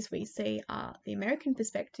perspectives we see are the American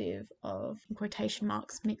perspective of, in quotation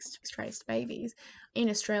marks, mixed race babies, in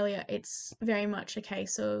Australia it's very much a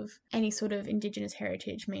case of any sort of Indigenous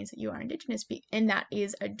heritage means that you are Indigenous, and that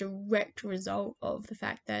is a direct result of the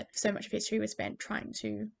fact that so much of history was spent trying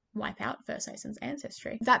to wipe out First Nations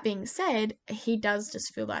ancestry. That being said, he does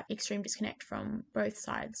just feel that extreme disconnect from both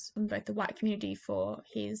sides, from both the white community for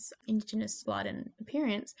his Indigenous blood and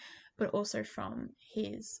appearance, but also from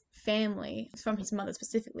his family, from his mother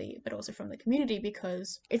specifically, but also from the community,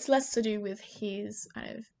 because it's less to do with his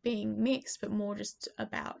kind of being mixed, but more just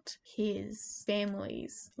about his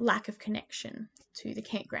family's lack of connection to the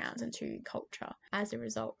campgrounds and to culture as a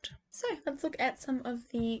result. So let's look at some of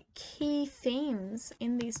the key themes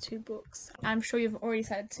in these two books. I'm sure you've already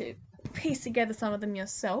started to piece together some of them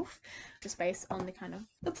yourself, just based on the kind of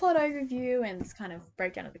the plot overview and this kind of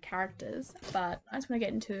breakdown of the characters, but I just want to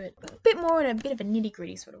get into it a bit more in a bit of a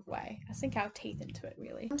nitty-gritty sort of way. I sink our teeth into it,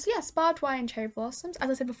 really. So yeah, Sparked Wine and Cherry Blossoms, as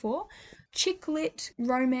I said before, chick lit,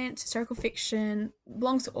 romance, historical fiction,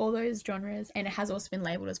 belongs to all those genres, and it has also been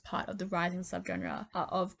labelled as part of the rising subgenre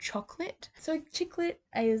of chocolate. So chick lit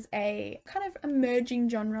is a kind of emerging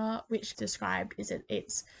genre which described is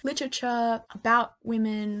it's literature about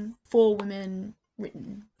women, for women,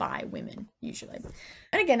 written by women, usually.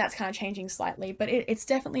 And again, that's kind of changing slightly, but it's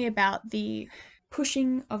definitely about the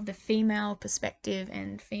pushing of the female perspective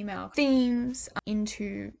and female themes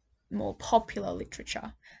into more popular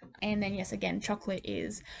literature. And then, yes, again, chocolate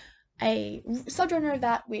is a subgenre of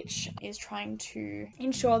that which is trying to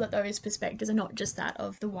ensure that those perspectives are not just that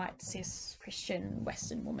of the white cis Christian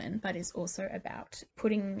Western woman, but is also about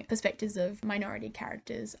putting perspectives of minority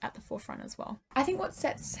characters at the forefront as well. I think what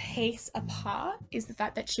sets Heath apart is the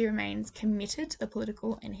fact that she remains committed to the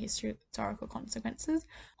political and historical consequences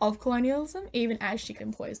of colonialism, even as she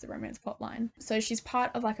employs the romance plotline. So she's part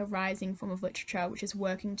of like a rising form of literature which is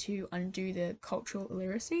working to undo the cultural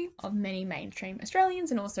illiteracy of many mainstream Australians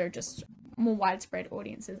and also just more widespread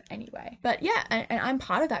audiences anyway. But yeah, and I'm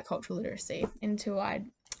part of that cultural literacy until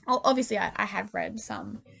obviously I have read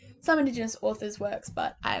some Indigenous authors' works,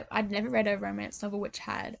 but I'd never read a romance novel which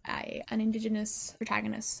had an Indigenous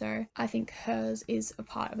protagonist, so I think hers is a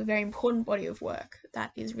part of a very important body of work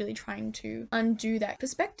that is really trying to undo that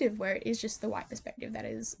perspective where it is just the white perspective that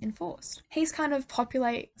is enforced. He's kind of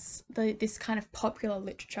populates this kind of popular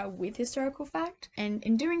literature with historical fact, and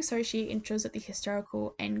in doing so she ensures that the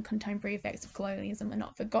historical and contemporary effects of colonialism are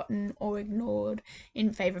not forgotten or ignored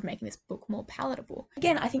in favour of making this book more palatable.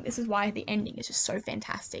 Again, I think this is why the ending is just so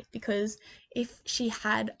fantastic, because if she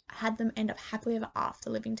had them end up happily ever after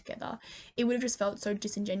living together, it would have just felt so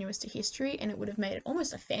disingenuous to history, and it would have made it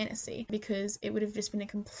almost a fantasy, because it would have just been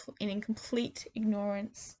an incomplete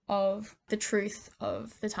ignorance of the truth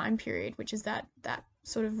of the time period, which is that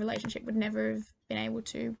sort of relationship would never have been able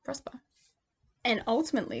to prosper. And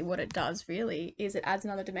ultimately what it does really is it adds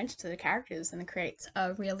another dimension to the characters and it creates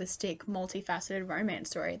a realistic, multifaceted romance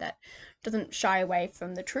story that doesn't shy away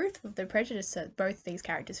from the truth of the prejudice that both these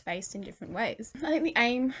characters faced in different ways. I think the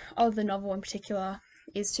aim of the novel in particular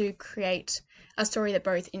is to create a story that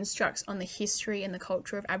both instructs on the history and the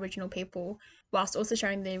culture of Aboriginal people whilst also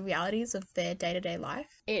showing the realities of their day-to-day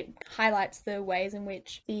life. It highlights the ways in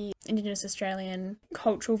which the Indigenous Australian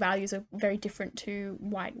cultural values are very different to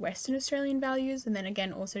white Western Australian values, and then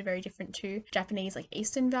again also very different to Japanese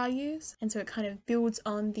Eastern values. And so it kind of builds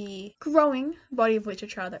on the growing body of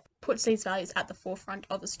literature that puts these values at the forefront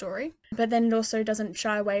of the story. But then it also doesn't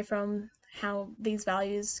shy away from how these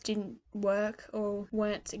values didn't work or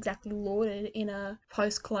weren't exactly lauded in a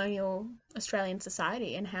post-colonial Australian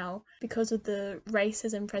society, and how, because of the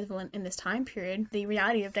racism prevalent in this time period, the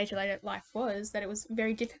reality of day-to-day life was that it was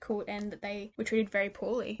very difficult and that they were treated very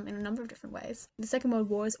poorly in a number of different ways. The Second World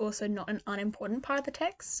War is also not an unimportant part of the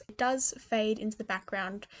text. It does fade into the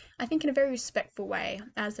background, I think in a very respectful way,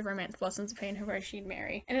 as the romance blossoms between Hiroshi and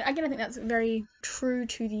Mary. And again, I think that's very true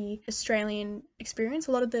to the Australian experience.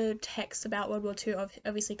 A lot of the texts about World War II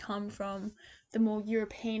obviously come from the more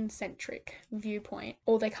European-centric viewpoint,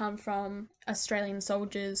 or they come from Australian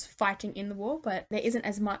soldiers fighting in the war, but there isn't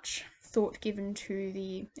as much thought given to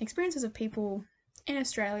the experiences of people in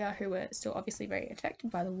Australia who were still obviously very affected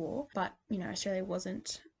by the war, but, Australia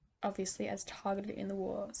wasn't obviously as targeted in the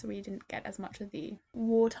war, so we didn't get as much of the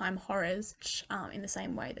wartime horrors in the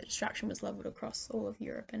same way that destruction was leveled across all of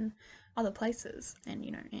Europe and other places, and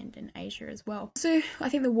and in Asia as well. So I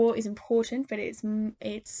think the war is important, but it's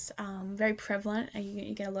very prevalent, and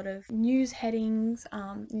you get a lot of news headings,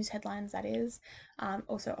 news headlines, that is.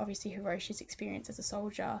 Also, obviously, Hiroshi's experience as a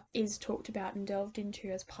soldier is talked about and delved into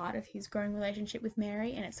as part of his growing relationship with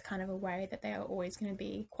Mary, and it's kind of a way that they are always going to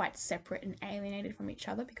be quite separate and alienated from each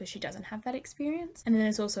other because she doesn't have that experience. And then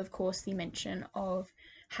there's also, of course, the mention of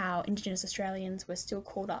how Indigenous Australians were still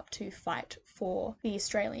called up to fight for the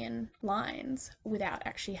Australian lines without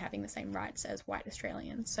actually having the same rights as white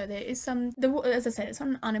Australians. So there is as I said, it's not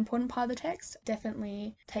an unimportant part of the text.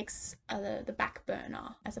 Definitely takes the back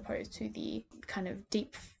burner as opposed to the kind of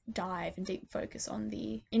deep dive and deep focus on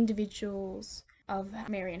the individuals of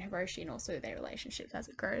Mary and Hiroshi, and also their relationships as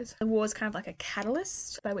it grows. The war is kind of like a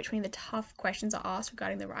catalyst by which the tough questions are asked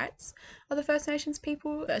regarding the rights of the First Nations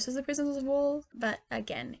people versus the prisoners of war. But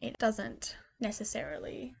again, it doesn't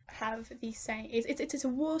necessarily have the same, it's a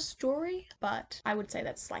war story, but I would say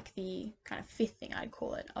that's like the kind of fifth thing I'd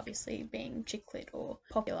call it, obviously being chick lit or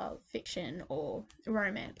popular fiction or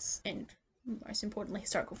romance, and most importantly,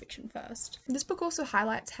 historical fiction first. This book also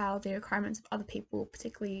highlights how the requirements of other people,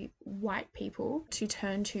 particularly white people, to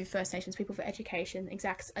turn to First Nations people for education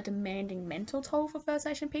exacts a demanding mental toll for First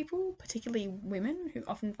Nation people, particularly women who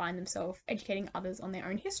often find themselves educating others on their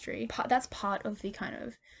own history. That's part of the kind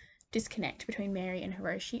of disconnect between Mary and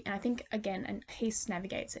Hiroshi, and I think, again, and Peace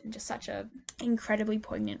navigates it in just such a incredibly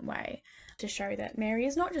poignant way to show that Mary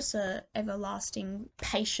is not just a everlasting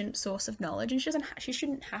patient source of knowledge, and she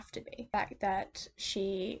shouldn't have to be. The fact that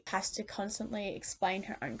she has to constantly explain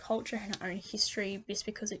her own culture and her own history just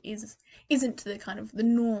because it isn't the kind of the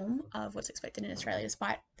norm of what's expected in Australia,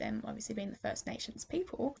 despite them obviously being the First Nations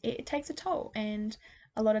people, it takes a toll. And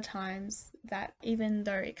a lot of times that, even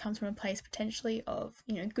though it comes from a place potentially of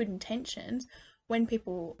good intentions, when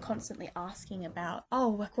people constantly asking about,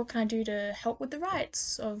 what can I do to help with the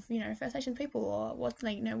rights of First Nations people, or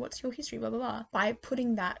what's your history, blah blah blah, by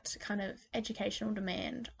putting that kind of educational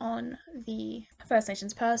demand on the First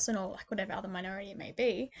Nations person, or whatever other minority it may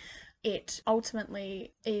be, it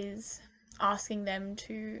ultimately is asking them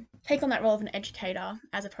to take on that role of an educator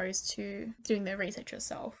as opposed to doing the research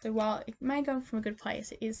yourself. So while it may come from a good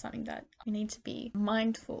place, it is something that we need to be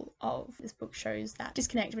mindful of. This book shows that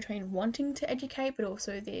disconnect between wanting to educate but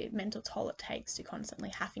also the mental toll it takes to constantly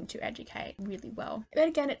having to educate really well. But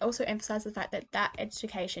again, it also emphasizes the fact that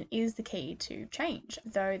education is the key to change,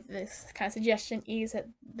 though this kind of suggestion is that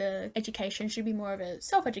the education should be more of a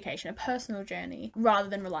self-education, a personal journey, rather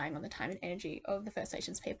than relying on the time and energy of the First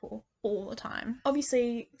Nations people all the time.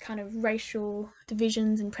 Obviously, kind of racial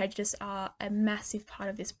divisions and prejudice are a massive part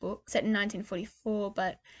of this book, set in 1944,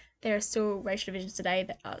 but there are still racial divisions today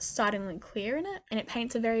that are startlingly clear in it, and it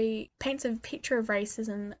paints a picture of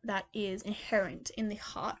racism that is inherent in the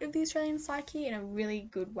heart of the Australian psyche in a really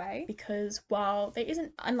good way, because while there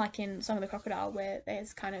isn't, unlike in Song of the Crocodile, where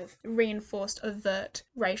there's kind of reinforced overt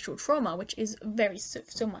racial trauma, which is very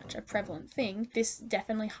so much a prevalent thing, this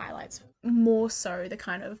definitely highlights more so the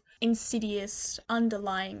kind of insidious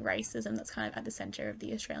underlying racism that's kind of at the centre of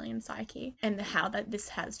the Australian psyche, and how that this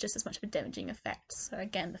has just as much of a damaging effect. So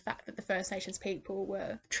again, the fact that the First Nations people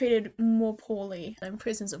were treated more poorly than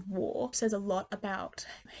prisoners of war says a lot about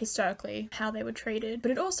historically how they were treated,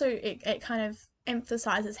 but it also it kind of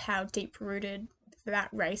emphasises how deep-rooted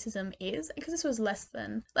that racism is, because this was less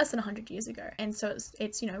than 100 years ago, and so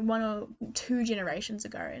it's you know, 1 or 2 generations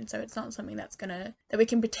ago, and so it's not something that we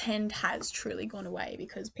can pretend has truly gone away,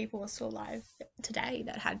 because people are still alive today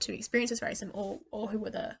that had to experience this racism, or who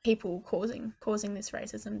were the people causing this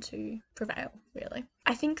racism to prevail, really.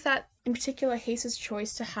 I think that in particular Heath's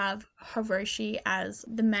choice to have Hiroshi as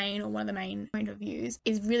the main, or one of the main point of views,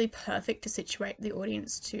 is really perfect to situate the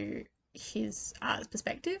audience to his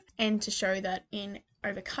perspective, and to show that in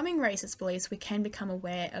overcoming racist beliefs we can become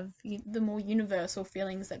aware of the more universal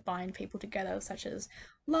feelings that bind people together, such as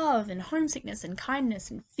love and homesickness and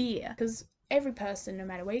kindness and fear, because every person, no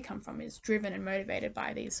matter where you come from, is driven and motivated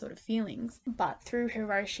by these sort of feelings. But through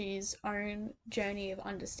Hiroshi's own journey of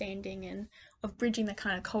understanding and of bridging the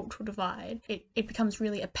kind of cultural divide, it becomes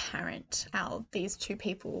really apparent how these two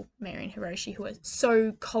people, Mary and Hiroshi, who are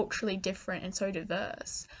so culturally different and so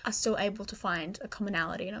diverse, are still able to find a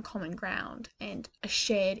commonality and a common ground and a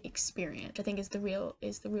shared experience. I think is the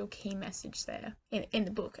real key message there in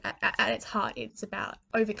the book. At its heart, it's about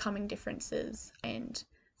overcoming differences and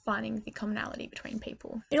finding the commonality between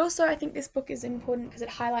people. It also, I think this book is important because it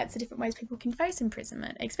highlights the different ways people can face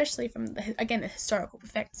imprisonment, especially from the historical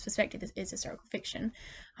perspective. This is historical fiction.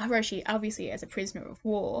 Hiroshi, obviously as a prisoner of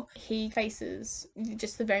war, he faces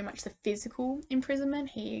just very much the physical imprisonment.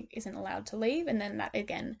 He isn't allowed to leave, and then that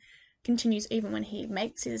again continues even when he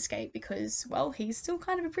makes his escape, because, well, he's still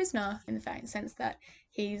kind of a prisoner in the sense that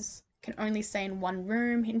he's can only stay in one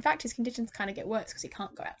room. In fact, his conditions kind of get worse because he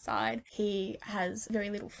can't go outside. He has very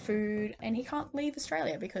little food, and he can't leave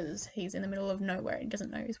Australia because he's in the middle of nowhere and doesn't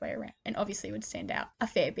know his way around, and obviously would stand out a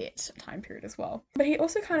fair bit time period as well. But he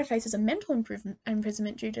also kind of faces a mental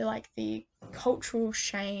imprisonment due to like the cultural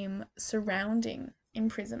shame surrounding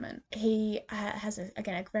imprisonment. He has a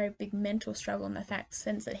very big mental struggle in the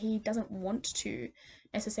sense that he doesn't want to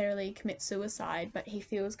necessarily commit suicide, but he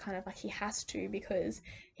feels kind of like he has to, because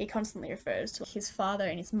he constantly refers to his father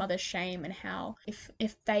and his mother's shame, and how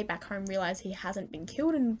if they back home realize he hasn't been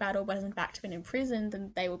killed in battle but has in fact been imprisoned,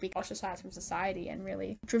 then they will be ostracized from society and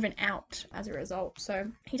really driven out as a result. So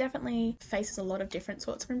he definitely faces a lot of different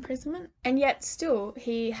sorts of imprisonment, and yet still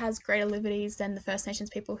he has greater liberties than the First Nations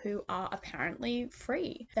people, who are apparently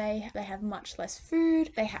free. They have much less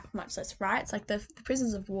food, they have much less rights. Like the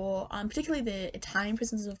prisoners of war, particularly the Italian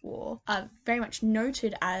prisoners of war, are very much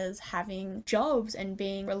noted as having jobs and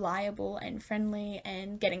being reliable and friendly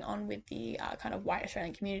and getting on with the kind of white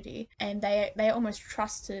Australian community. And they are almost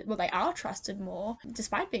trusted, well, they are trusted more,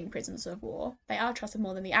 despite being prisoners of war, they are trusted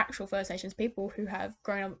more than the actual First Nations people who have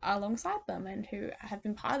grown up alongside them and who have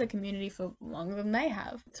been part of the community for longer than they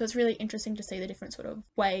have. So it's really interesting to see the different sort of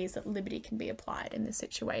ways that liberty can be applied in this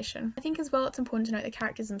situation. I think as well it's important to note the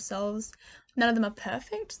characters themselves. None of them are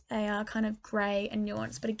perfect. They are kind of grey and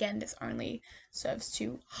nuanced, but again, this only serves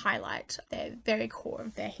to highlight their very core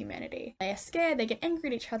of their humanity. They are scared, they get angry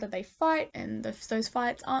at each other, they fight, and those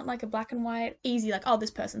fights aren't like a black and white, easy, like, oh,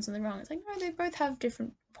 this person's in the wrong. It's like, no, they both have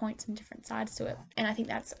different points and different sides to it. And I think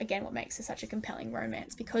that's, again, what makes it such a compelling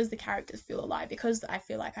romance, because the characters feel alive, because I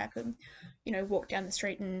feel like I could, walk down the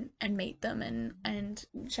street and meet them and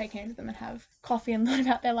shake hands with them and have coffee and learn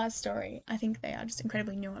about their life story. I think they are just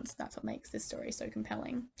incredibly nuanced. That's what makes this story so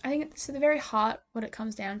compelling. I think to the very heart, what it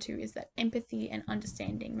comes down to is that empathy and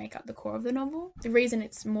understanding make up the core of the novel. The reason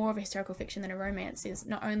it's more of a historical fiction than a romance is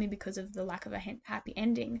not only because of the lack of a happy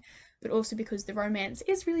ending, but also because the romance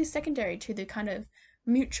is really secondary to the kind of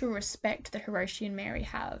mutual respect that Hiroshi and Mary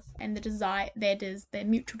have, and their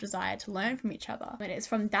mutual desire to learn from each other. And it's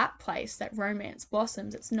from that place that romance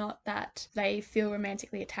blossoms. It's not that they feel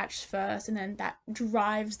romantically attached first and then that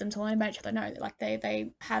drives them to learn about each other. No, like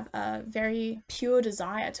they have a very pure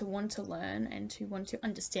desire to want to learn and to want to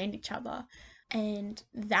understand each other. And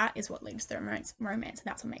that is what leads to the romance, and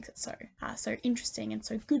that's what makes it so interesting and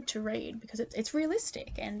so good to read, because it's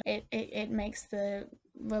realistic, and it makes the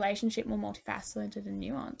relationship more multifaceted and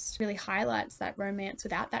nuanced. It really highlights that romance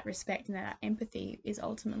without that respect and that empathy is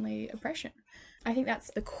ultimately oppression. I think that's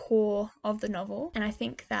the core of the novel, and I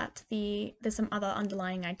think that there's some other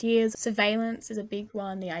underlying ideas. Surveillance is a big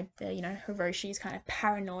one. The Hiroshi's kind of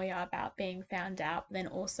paranoia about being found out, but then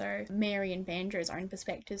also Mary and Banjo's own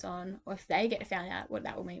perspectives on, or if they get found out, what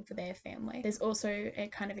that will mean for their family. There's also,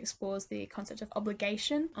 it kind of explores the concept of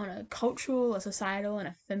obligation on a cultural, a societal, and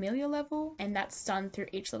a familial level, and that's done through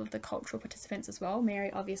each level of the cultural participants as well.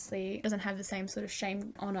 Mary obviously doesn't have the same sort of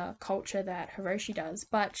shame on a culture that Hiroshi does,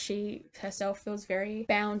 but she herself feels very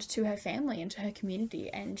bound to her family and to her community,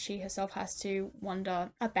 and she herself has to wonder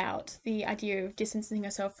about the idea of distancing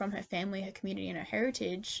herself from her family, her community, and her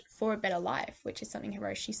heritage for a better life, which is something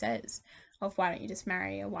Hiroshi says of why don't you just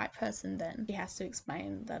marry a white person then, he has to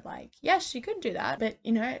explain that, like, yes, she could do that, but,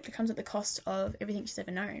 you know, it comes at the cost of everything she's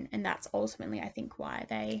ever known. And that's ultimately, I think, why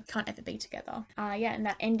they can't ever be together. Yeah, and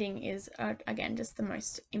that ending is, again, just the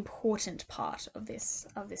most important part of this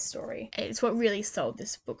story. It's what really sold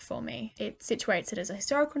this book for me. It situates it as a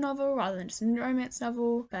historical novel rather than just a romance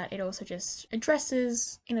novel, but it also just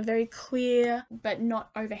addresses in a very clear but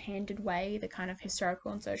not overhanded way the kind of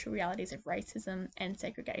historical and social realities of racism and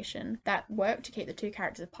segregation that work to keep the two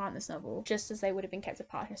characters apart in this novel, just as they would have been kept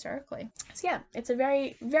apart historically. So yeah, it's a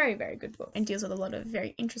very, very, very good book and deals with a lot of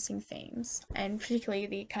very interesting themes, and particularly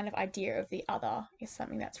the kind of idea of the other is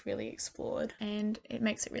something that's really explored, and it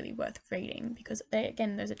makes it really worth reading because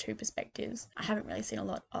those are two perspectives I haven't really seen a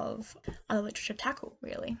lot of other literature tackle,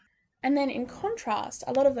 really. And then in contrast,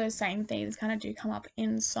 a lot of those same themes kind of do come up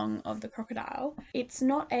in Song of the Crocodile. It's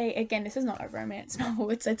not this is not a romance novel,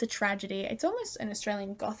 it's a tragedy. It's almost an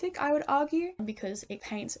Australian Gothic, I would argue, because it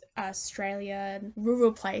paints Australian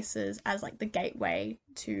rural places as like the gateway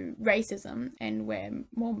to racism, and where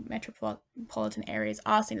more metropolitan areas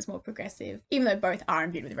are seen as more progressive, even though both are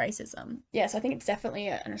imbued with racism. Yeah, so I think it's definitely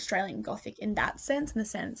an Australian Gothic in that sense, in the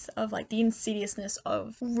sense of like the insidiousness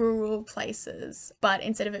of rural places, but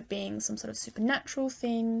instead of it being some sort of supernatural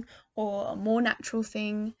thing or a more natural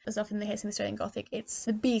thing, as often the case in Australian Gothic, it's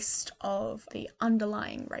the beast of the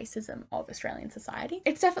underlying racism of Australian society.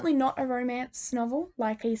 It's definitely not a romance novel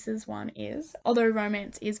like Pieces one is, although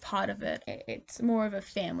romance is part of it. It's more of a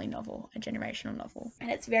family novel, a generational novel, and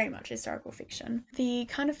it's very much historical fiction. The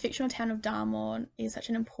kind of fictional town of Dartmoor is such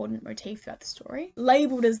an important motif throughout the story,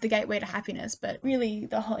 labelled as the gateway to happiness, but really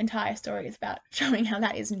the whole entire story is about showing how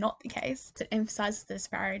that is not the case. It emphasises the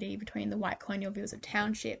disparity between the white colonial views of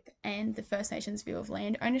township and the First Nations view of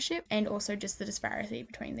land ownership, and also just the disparity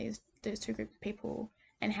between those two groups of people,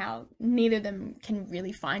 and how neither of them can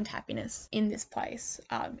really find happiness in this place.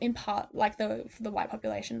 In part, like for the white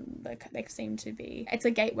population, they seem to be, it's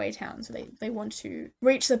a gateway town, so they want to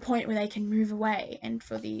reach the point where they can move away. And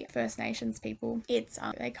for the First Nations people, it's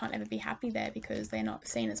they can't ever be happy there because they're not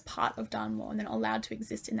seen as part of Dartmoor and they're not allowed to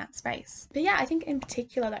exist in that space. But yeah, I think in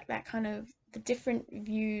particular that kind of the different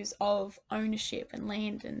views of ownership and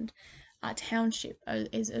land and township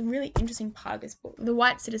is a really interesting part of this book. The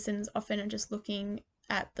white citizens often are just looking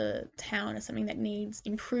at the town as something that needs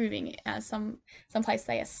improving, as some place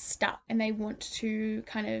they are stuck, and they want to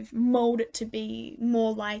kind of mold it to be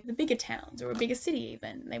more like the bigger towns or a bigger city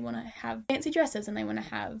even. They want to have fancy dresses and they want to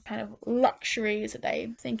have kind of luxuries that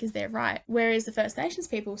they think is their right, whereas the First Nations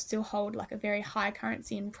people still hold like a very high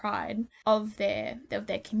currency and pride of their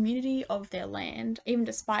community, of their land, even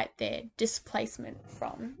despite their displacement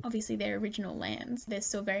from obviously their original lands. There's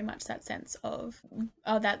still very much that sense of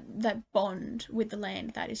that bond with the land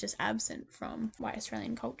that is just absent from white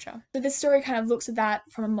Australian culture. So this story kind of looks at that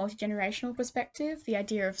from a multi-generational perspective, the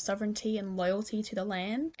idea of sovereignty and loyalty to the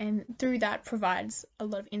land, and through that provides a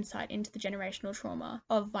lot of insight into the generational trauma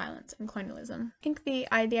of violence and colonialism. I think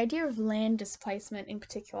the idea of land displacement in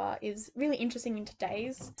particular is really interesting in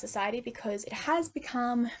today's society because it has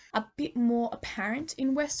become a bit more apparent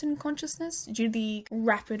in Western consciousness due to the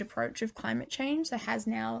rapid approach of climate change. There has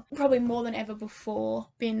now, probably more than ever before,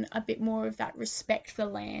 been a bit more of that respect for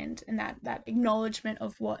land and that acknowledgement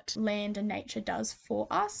of what land and nature does for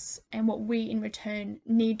us and what we in return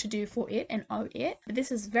need to do for it and owe it. But this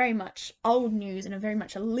is very much old news and very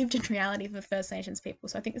much a lived in reality for the First Nations people.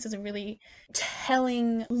 So I think this is a really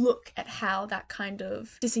telling look at how that kind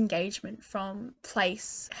of disengagement from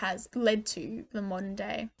place has led to the modern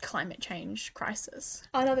day climate change crisis.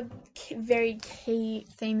 Another very key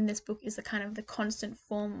theme in this book is the kind of the constant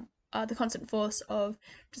force of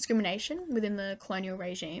discrimination within the colonial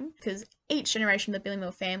regime, because each generation of the Billy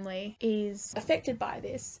Mill family is affected by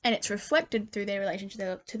this, and it's reflected through their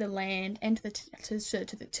relationship to the land and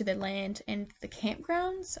to the land and the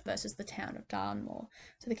campgrounds versus the town of Dartmoor.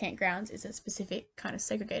 So the campgrounds is a specific kind of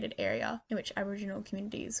segregated area in which Aboriginal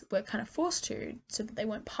communities were kind of forced to, so that they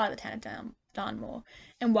weren't part of the town of Dartmoor.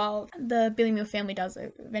 And while the Billy Mill family does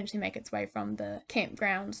eventually make its way from the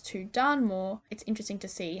campgrounds to Dartmoor, it's interesting to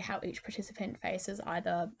see how each participant faces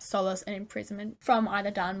either solace and imprisonment from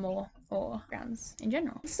either Dartmoor or grounds in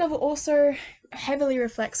general. This novel also heavily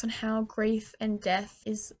reflects on how grief and death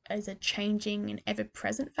is a changing and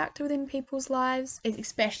ever-present factor within people's lives,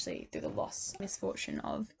 especially through the loss, misfortune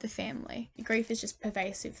of the family. The grief is just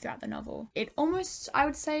pervasive throughout the novel. It almost, I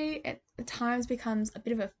would say, at times becomes a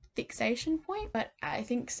bit of a fixation point, but I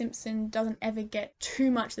think Simpson doesn't ever get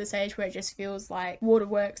too much to the stage where it just feels like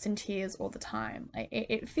waterworks and tears all the time. Like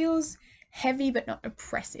it feels heavy but not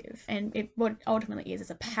oppressive. And what ultimately is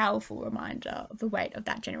a powerful reminder of the weight of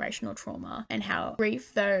that generational trauma, and how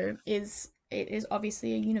grief, though it is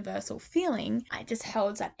obviously a universal feeling, it just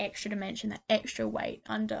holds that extra dimension, that extra weight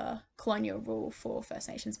under colonial rule for First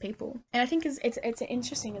Nations people. And I think it's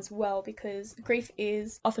interesting as well, because grief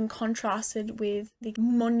is often contrasted with the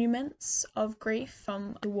monuments of grief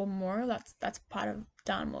from the War Memorial. That's part of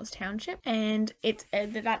Dartmouth Moors Township, and it's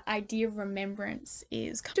that idea of remembrance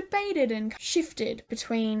is debated and shifted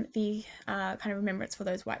between the kind of remembrance for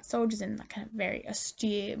those white soldiers in that kind of very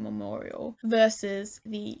austere memorial versus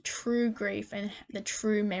the true grief and the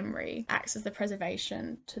true memory acts as the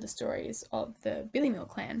preservation to the stories of the Billy Mill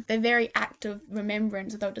clan. The very act of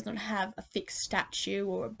remembrance, although it does not have a fixed statue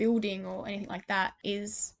or a building or anything like that,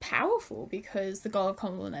 is powerful, because the goal of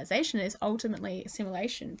colonization is ultimately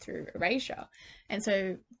assimilation through erasure. And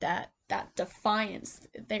so that defiance,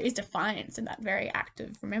 there is defiance in that very act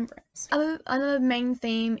of remembrance. Another main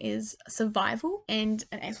theme is survival, and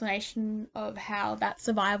an explanation of how that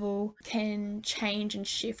survival can change and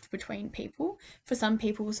shift between people. For some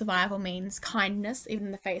people, survival means kindness, even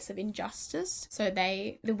in the face of injustice. So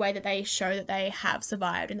the way that they show that they have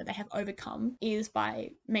survived and that they have overcome is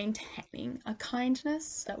by maintaining a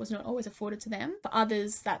kindness that was not always afforded to them. For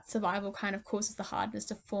others, that survival kind of causes the hardness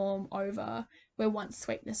to form over where once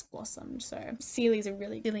sweetness blossomed. So Celie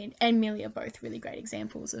and Millie are both really great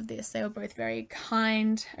examples of this. They were both very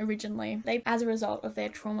kind originally. They, as a result of their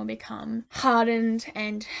trauma, become hardened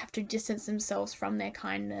and have to distance themselves from their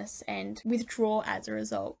kindness and withdraw as a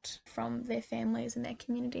result from their families and their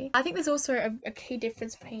community. I think there's also a key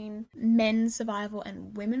difference between men's survival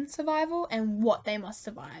and women's survival and what they must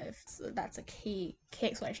survive. So that's a key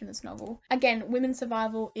explanation of this novel. Again, women's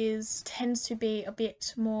survival tends to be a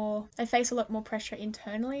bit more, they face a lot more pressure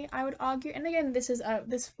internally, I would argue. And again,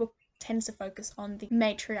 this book tends to focus on the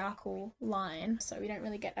matriarchal line, so we don't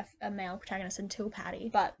really get a male protagonist until Paddy.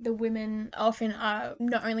 But the women often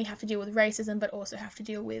not only have to deal with racism, but also have to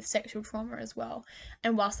deal with sexual trauma as well.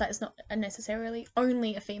 And whilst that is not necessarily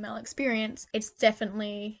only a female experience, it's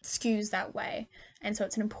definitely skews that way. And so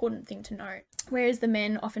it's an important thing to note. Whereas the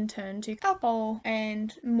men often turn to alcohol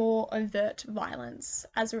and more overt violence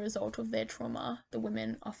as a result of their trauma, the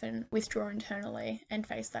women often withdraw internally and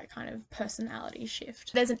face that kind of personality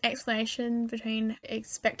shift. There's an explanation between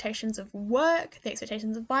expectations of work, the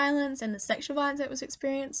expectations of violence, and the sexual violence that was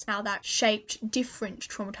experienced, how that shaped different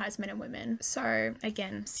traumatized men and women. So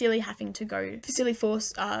again, Celie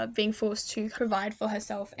being forced to provide for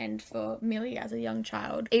herself and for Millie as a young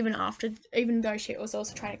child, even though she was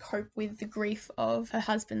also trying to cope with the grief of her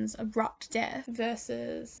husband's abrupt death,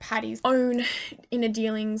 versus Paddy's own inner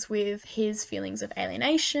dealings with his feelings of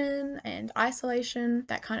alienation and isolation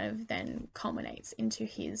that kind of then culminates into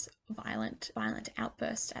his violent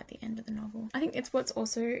outburst at the end of the novel. I think what's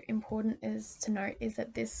also important is to note is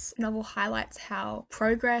that this novel highlights how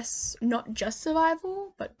progress, not just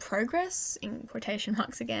survival, but progress, in quotation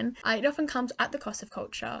marks again, it often comes at the cost of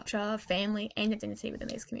culture, family, and identity within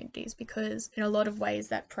these communities, because in a lot of ways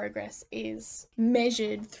that progress is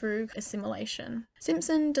measured through assimilation.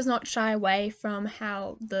 Simpson does not shy away from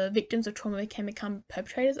how the victims of trauma can become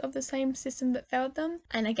perpetrators of the same system that failed them.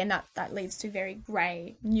 And again, that leads to very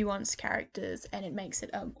grey, nuanced characters, and it makes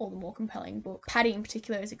it all the more compelling book. Paddy in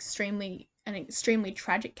particular is an extremely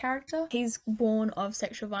tragic character. He's born of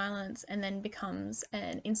sexual violence and then becomes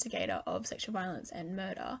an instigator of sexual violence and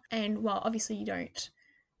murder. And while obviously you don't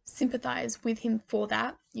sympathize with him for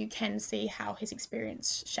that, you can see how his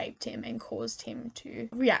experience shaped him and caused him to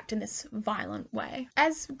react in this violent way.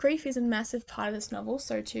 As grief is a massive part of this novel,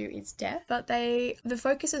 so too is death, but the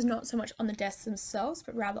focus is not so much on the deaths themselves,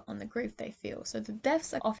 but rather on the grief they feel. So the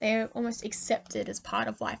deaths they're almost accepted as part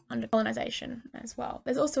of life under colonization as well.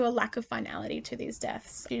 There's also a lack of finality to these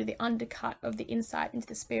deaths due to the undercut of the insight into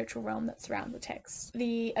the spiritual realm that surrounds the text.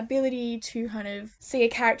 The ability to kind of see a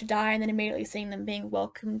character die and then immediately seeing them being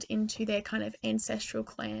welcomed into their kind of ancestral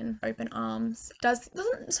clan open arms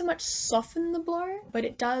doesn't so much soften the blow, but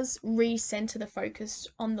it does recenter the focus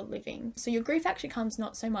on the living. So your grief actually comes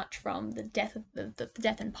not so much from the death of the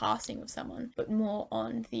death and passing of someone, but more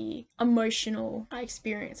on the emotional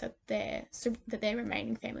experience that their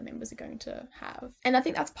remaining family members are going to have. And I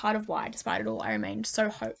think that's part of why, despite it all, I remained so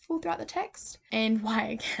hopeful throughout the text, and why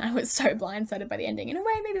again I was so blindsided by the ending in a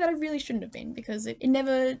way maybe that I really shouldn't have been, because it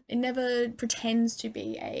never pretends to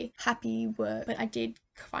be a happy work, but I did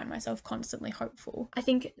find myself constantly hopeful. I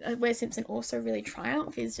think where Simpson also really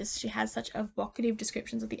triumphs is just she has such evocative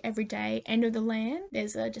descriptions of the everyday and of the land.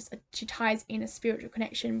 There's she ties in a spiritual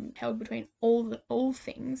connection held between all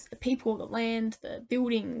things, the people, the land, the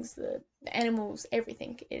buildings, the the animals,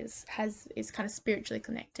 everything is kind of spiritually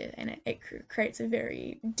connected, and it creates a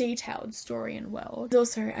very detailed story and world. There's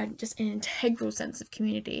also just an integral sense of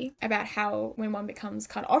community about how when one becomes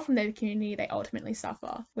cut off from their community, they ultimately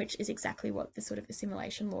suffer, which is exactly what the sort of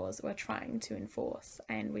assimilation laws were trying to enforce.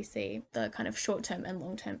 And we see the kind of short-term and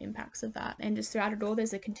long-term impacts of that. And just throughout it all,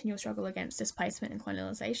 there's a continual struggle against displacement and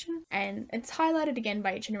colonialization. And it's highlighted again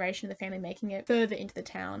by each generation of the family making it further into the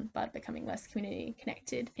town, but becoming less community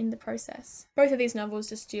connected in the process. Both of these novels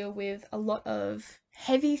just deal with a lot of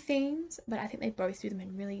heavy themes, but I think they both do them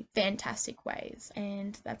in really fantastic ways,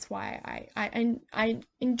 and that's why I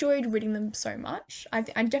enjoyed reading them so much. I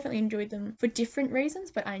definitely enjoyed them for different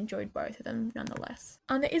reasons, but I enjoyed both of them nonetheless.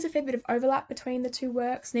 There is a fair bit of overlap between the two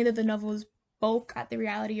works. Neither of the novels bulk at the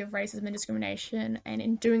reality of racism and discrimination, and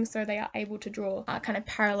in doing so they are able to draw kind of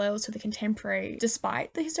parallels to the contemporary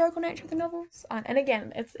despite the historical nature of the novels. And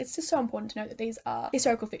again, it's just so important to note that these are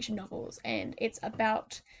historical fiction novels, and it's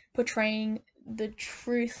about portraying the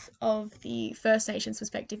truth of the First Nations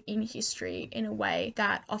perspective in history in a way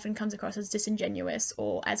that often comes across as disingenuous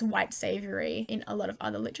or as white saviory in a lot of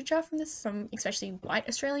other literature from especially white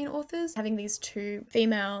Australian authors. Having these two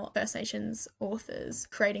female First Nations authors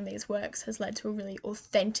creating these works has led to a really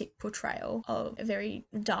authentic portrayal of a very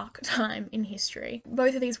dark time in history.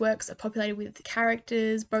 Both of these works are populated with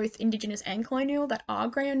characters, both Indigenous and colonial, that are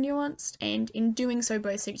grey and nuanced, and in doing so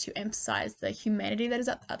both seek to emphasise the humanity that is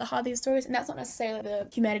at the heart of these stories. And that's not necessarily the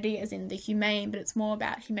humanity as in the humane, but it's more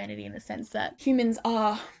about humanity in the sense that humans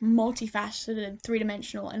are multifaceted,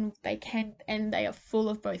 three-dimensional, and they are full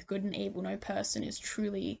of both good and evil. No person is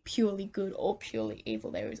truly purely good or purely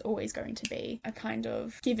evil. There is always going to be a kind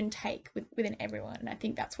of give and take within everyone, and I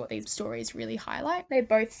think that's what these stories really highlight. They're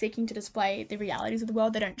both seeking to display the realities of the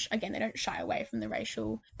world. They don't shy away from the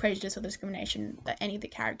racial prejudice or discrimination that any of the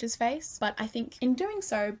characters face, but I think in doing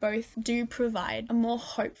so both do provide a more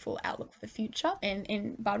hopeful outlook for the future. And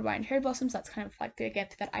in Barbed Wire and Cherry Blossoms, that's kind of like again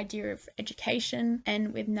that idea of education,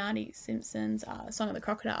 and with Narnie Simpson's Song of the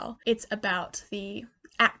Crocodile, it's about the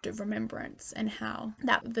act of remembrance and how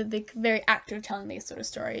that the very act of telling these sort of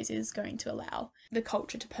stories is going to allow the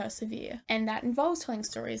culture to persevere, and that involves telling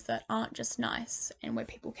stories that aren't just nice and where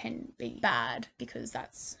people can be bad because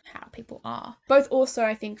that's how people are. Both also,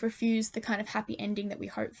 I think, refuse the kind of happy ending that we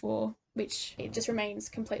hope for, which it just remains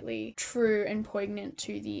completely true and poignant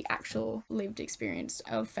to the actual lived experience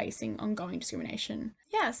of facing ongoing discrimination.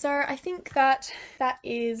 Yeah, so I think that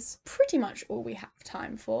is pretty much all we have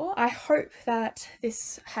time for. I hope that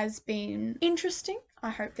this has been interesting. I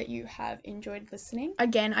hope that you have enjoyed listening.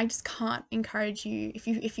 Again, I just can't encourage you,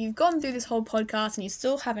 if you've gone through this whole podcast and you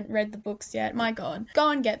still haven't read the books yet, my God, go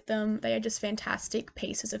and get them. They are just fantastic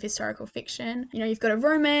pieces of historical fiction. You know, you've got a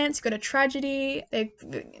romance, you've got a tragedy. They're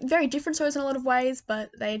very different stories in a lot of ways, but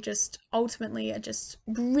they just ultimately are just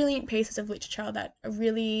brilliant pieces of literature that are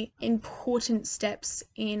really important steps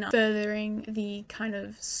in furthering the kind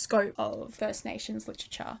of scope of First Nations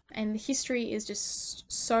literature. And the history is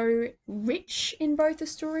just so rich in both the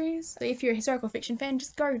stories. So if you're a historical fiction fan,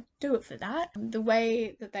 just go do it for that. The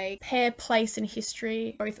way that they pair place and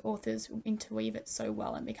history, both authors interweave it so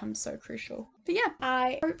well and becomes so crucial. But yeah,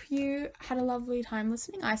 I hope you had a lovely time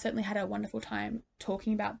listening. I certainly had a wonderful time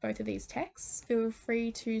talking about both of these texts. Feel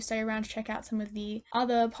free to stay around to check out some of the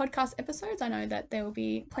other podcast episodes. I know that there will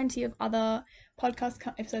be plenty of other podcast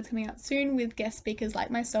episodes coming out soon with guest speakers like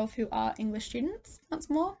myself who are English students. Once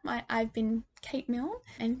more, I've been Kate Milne,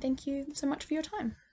 and thank you so much for your time.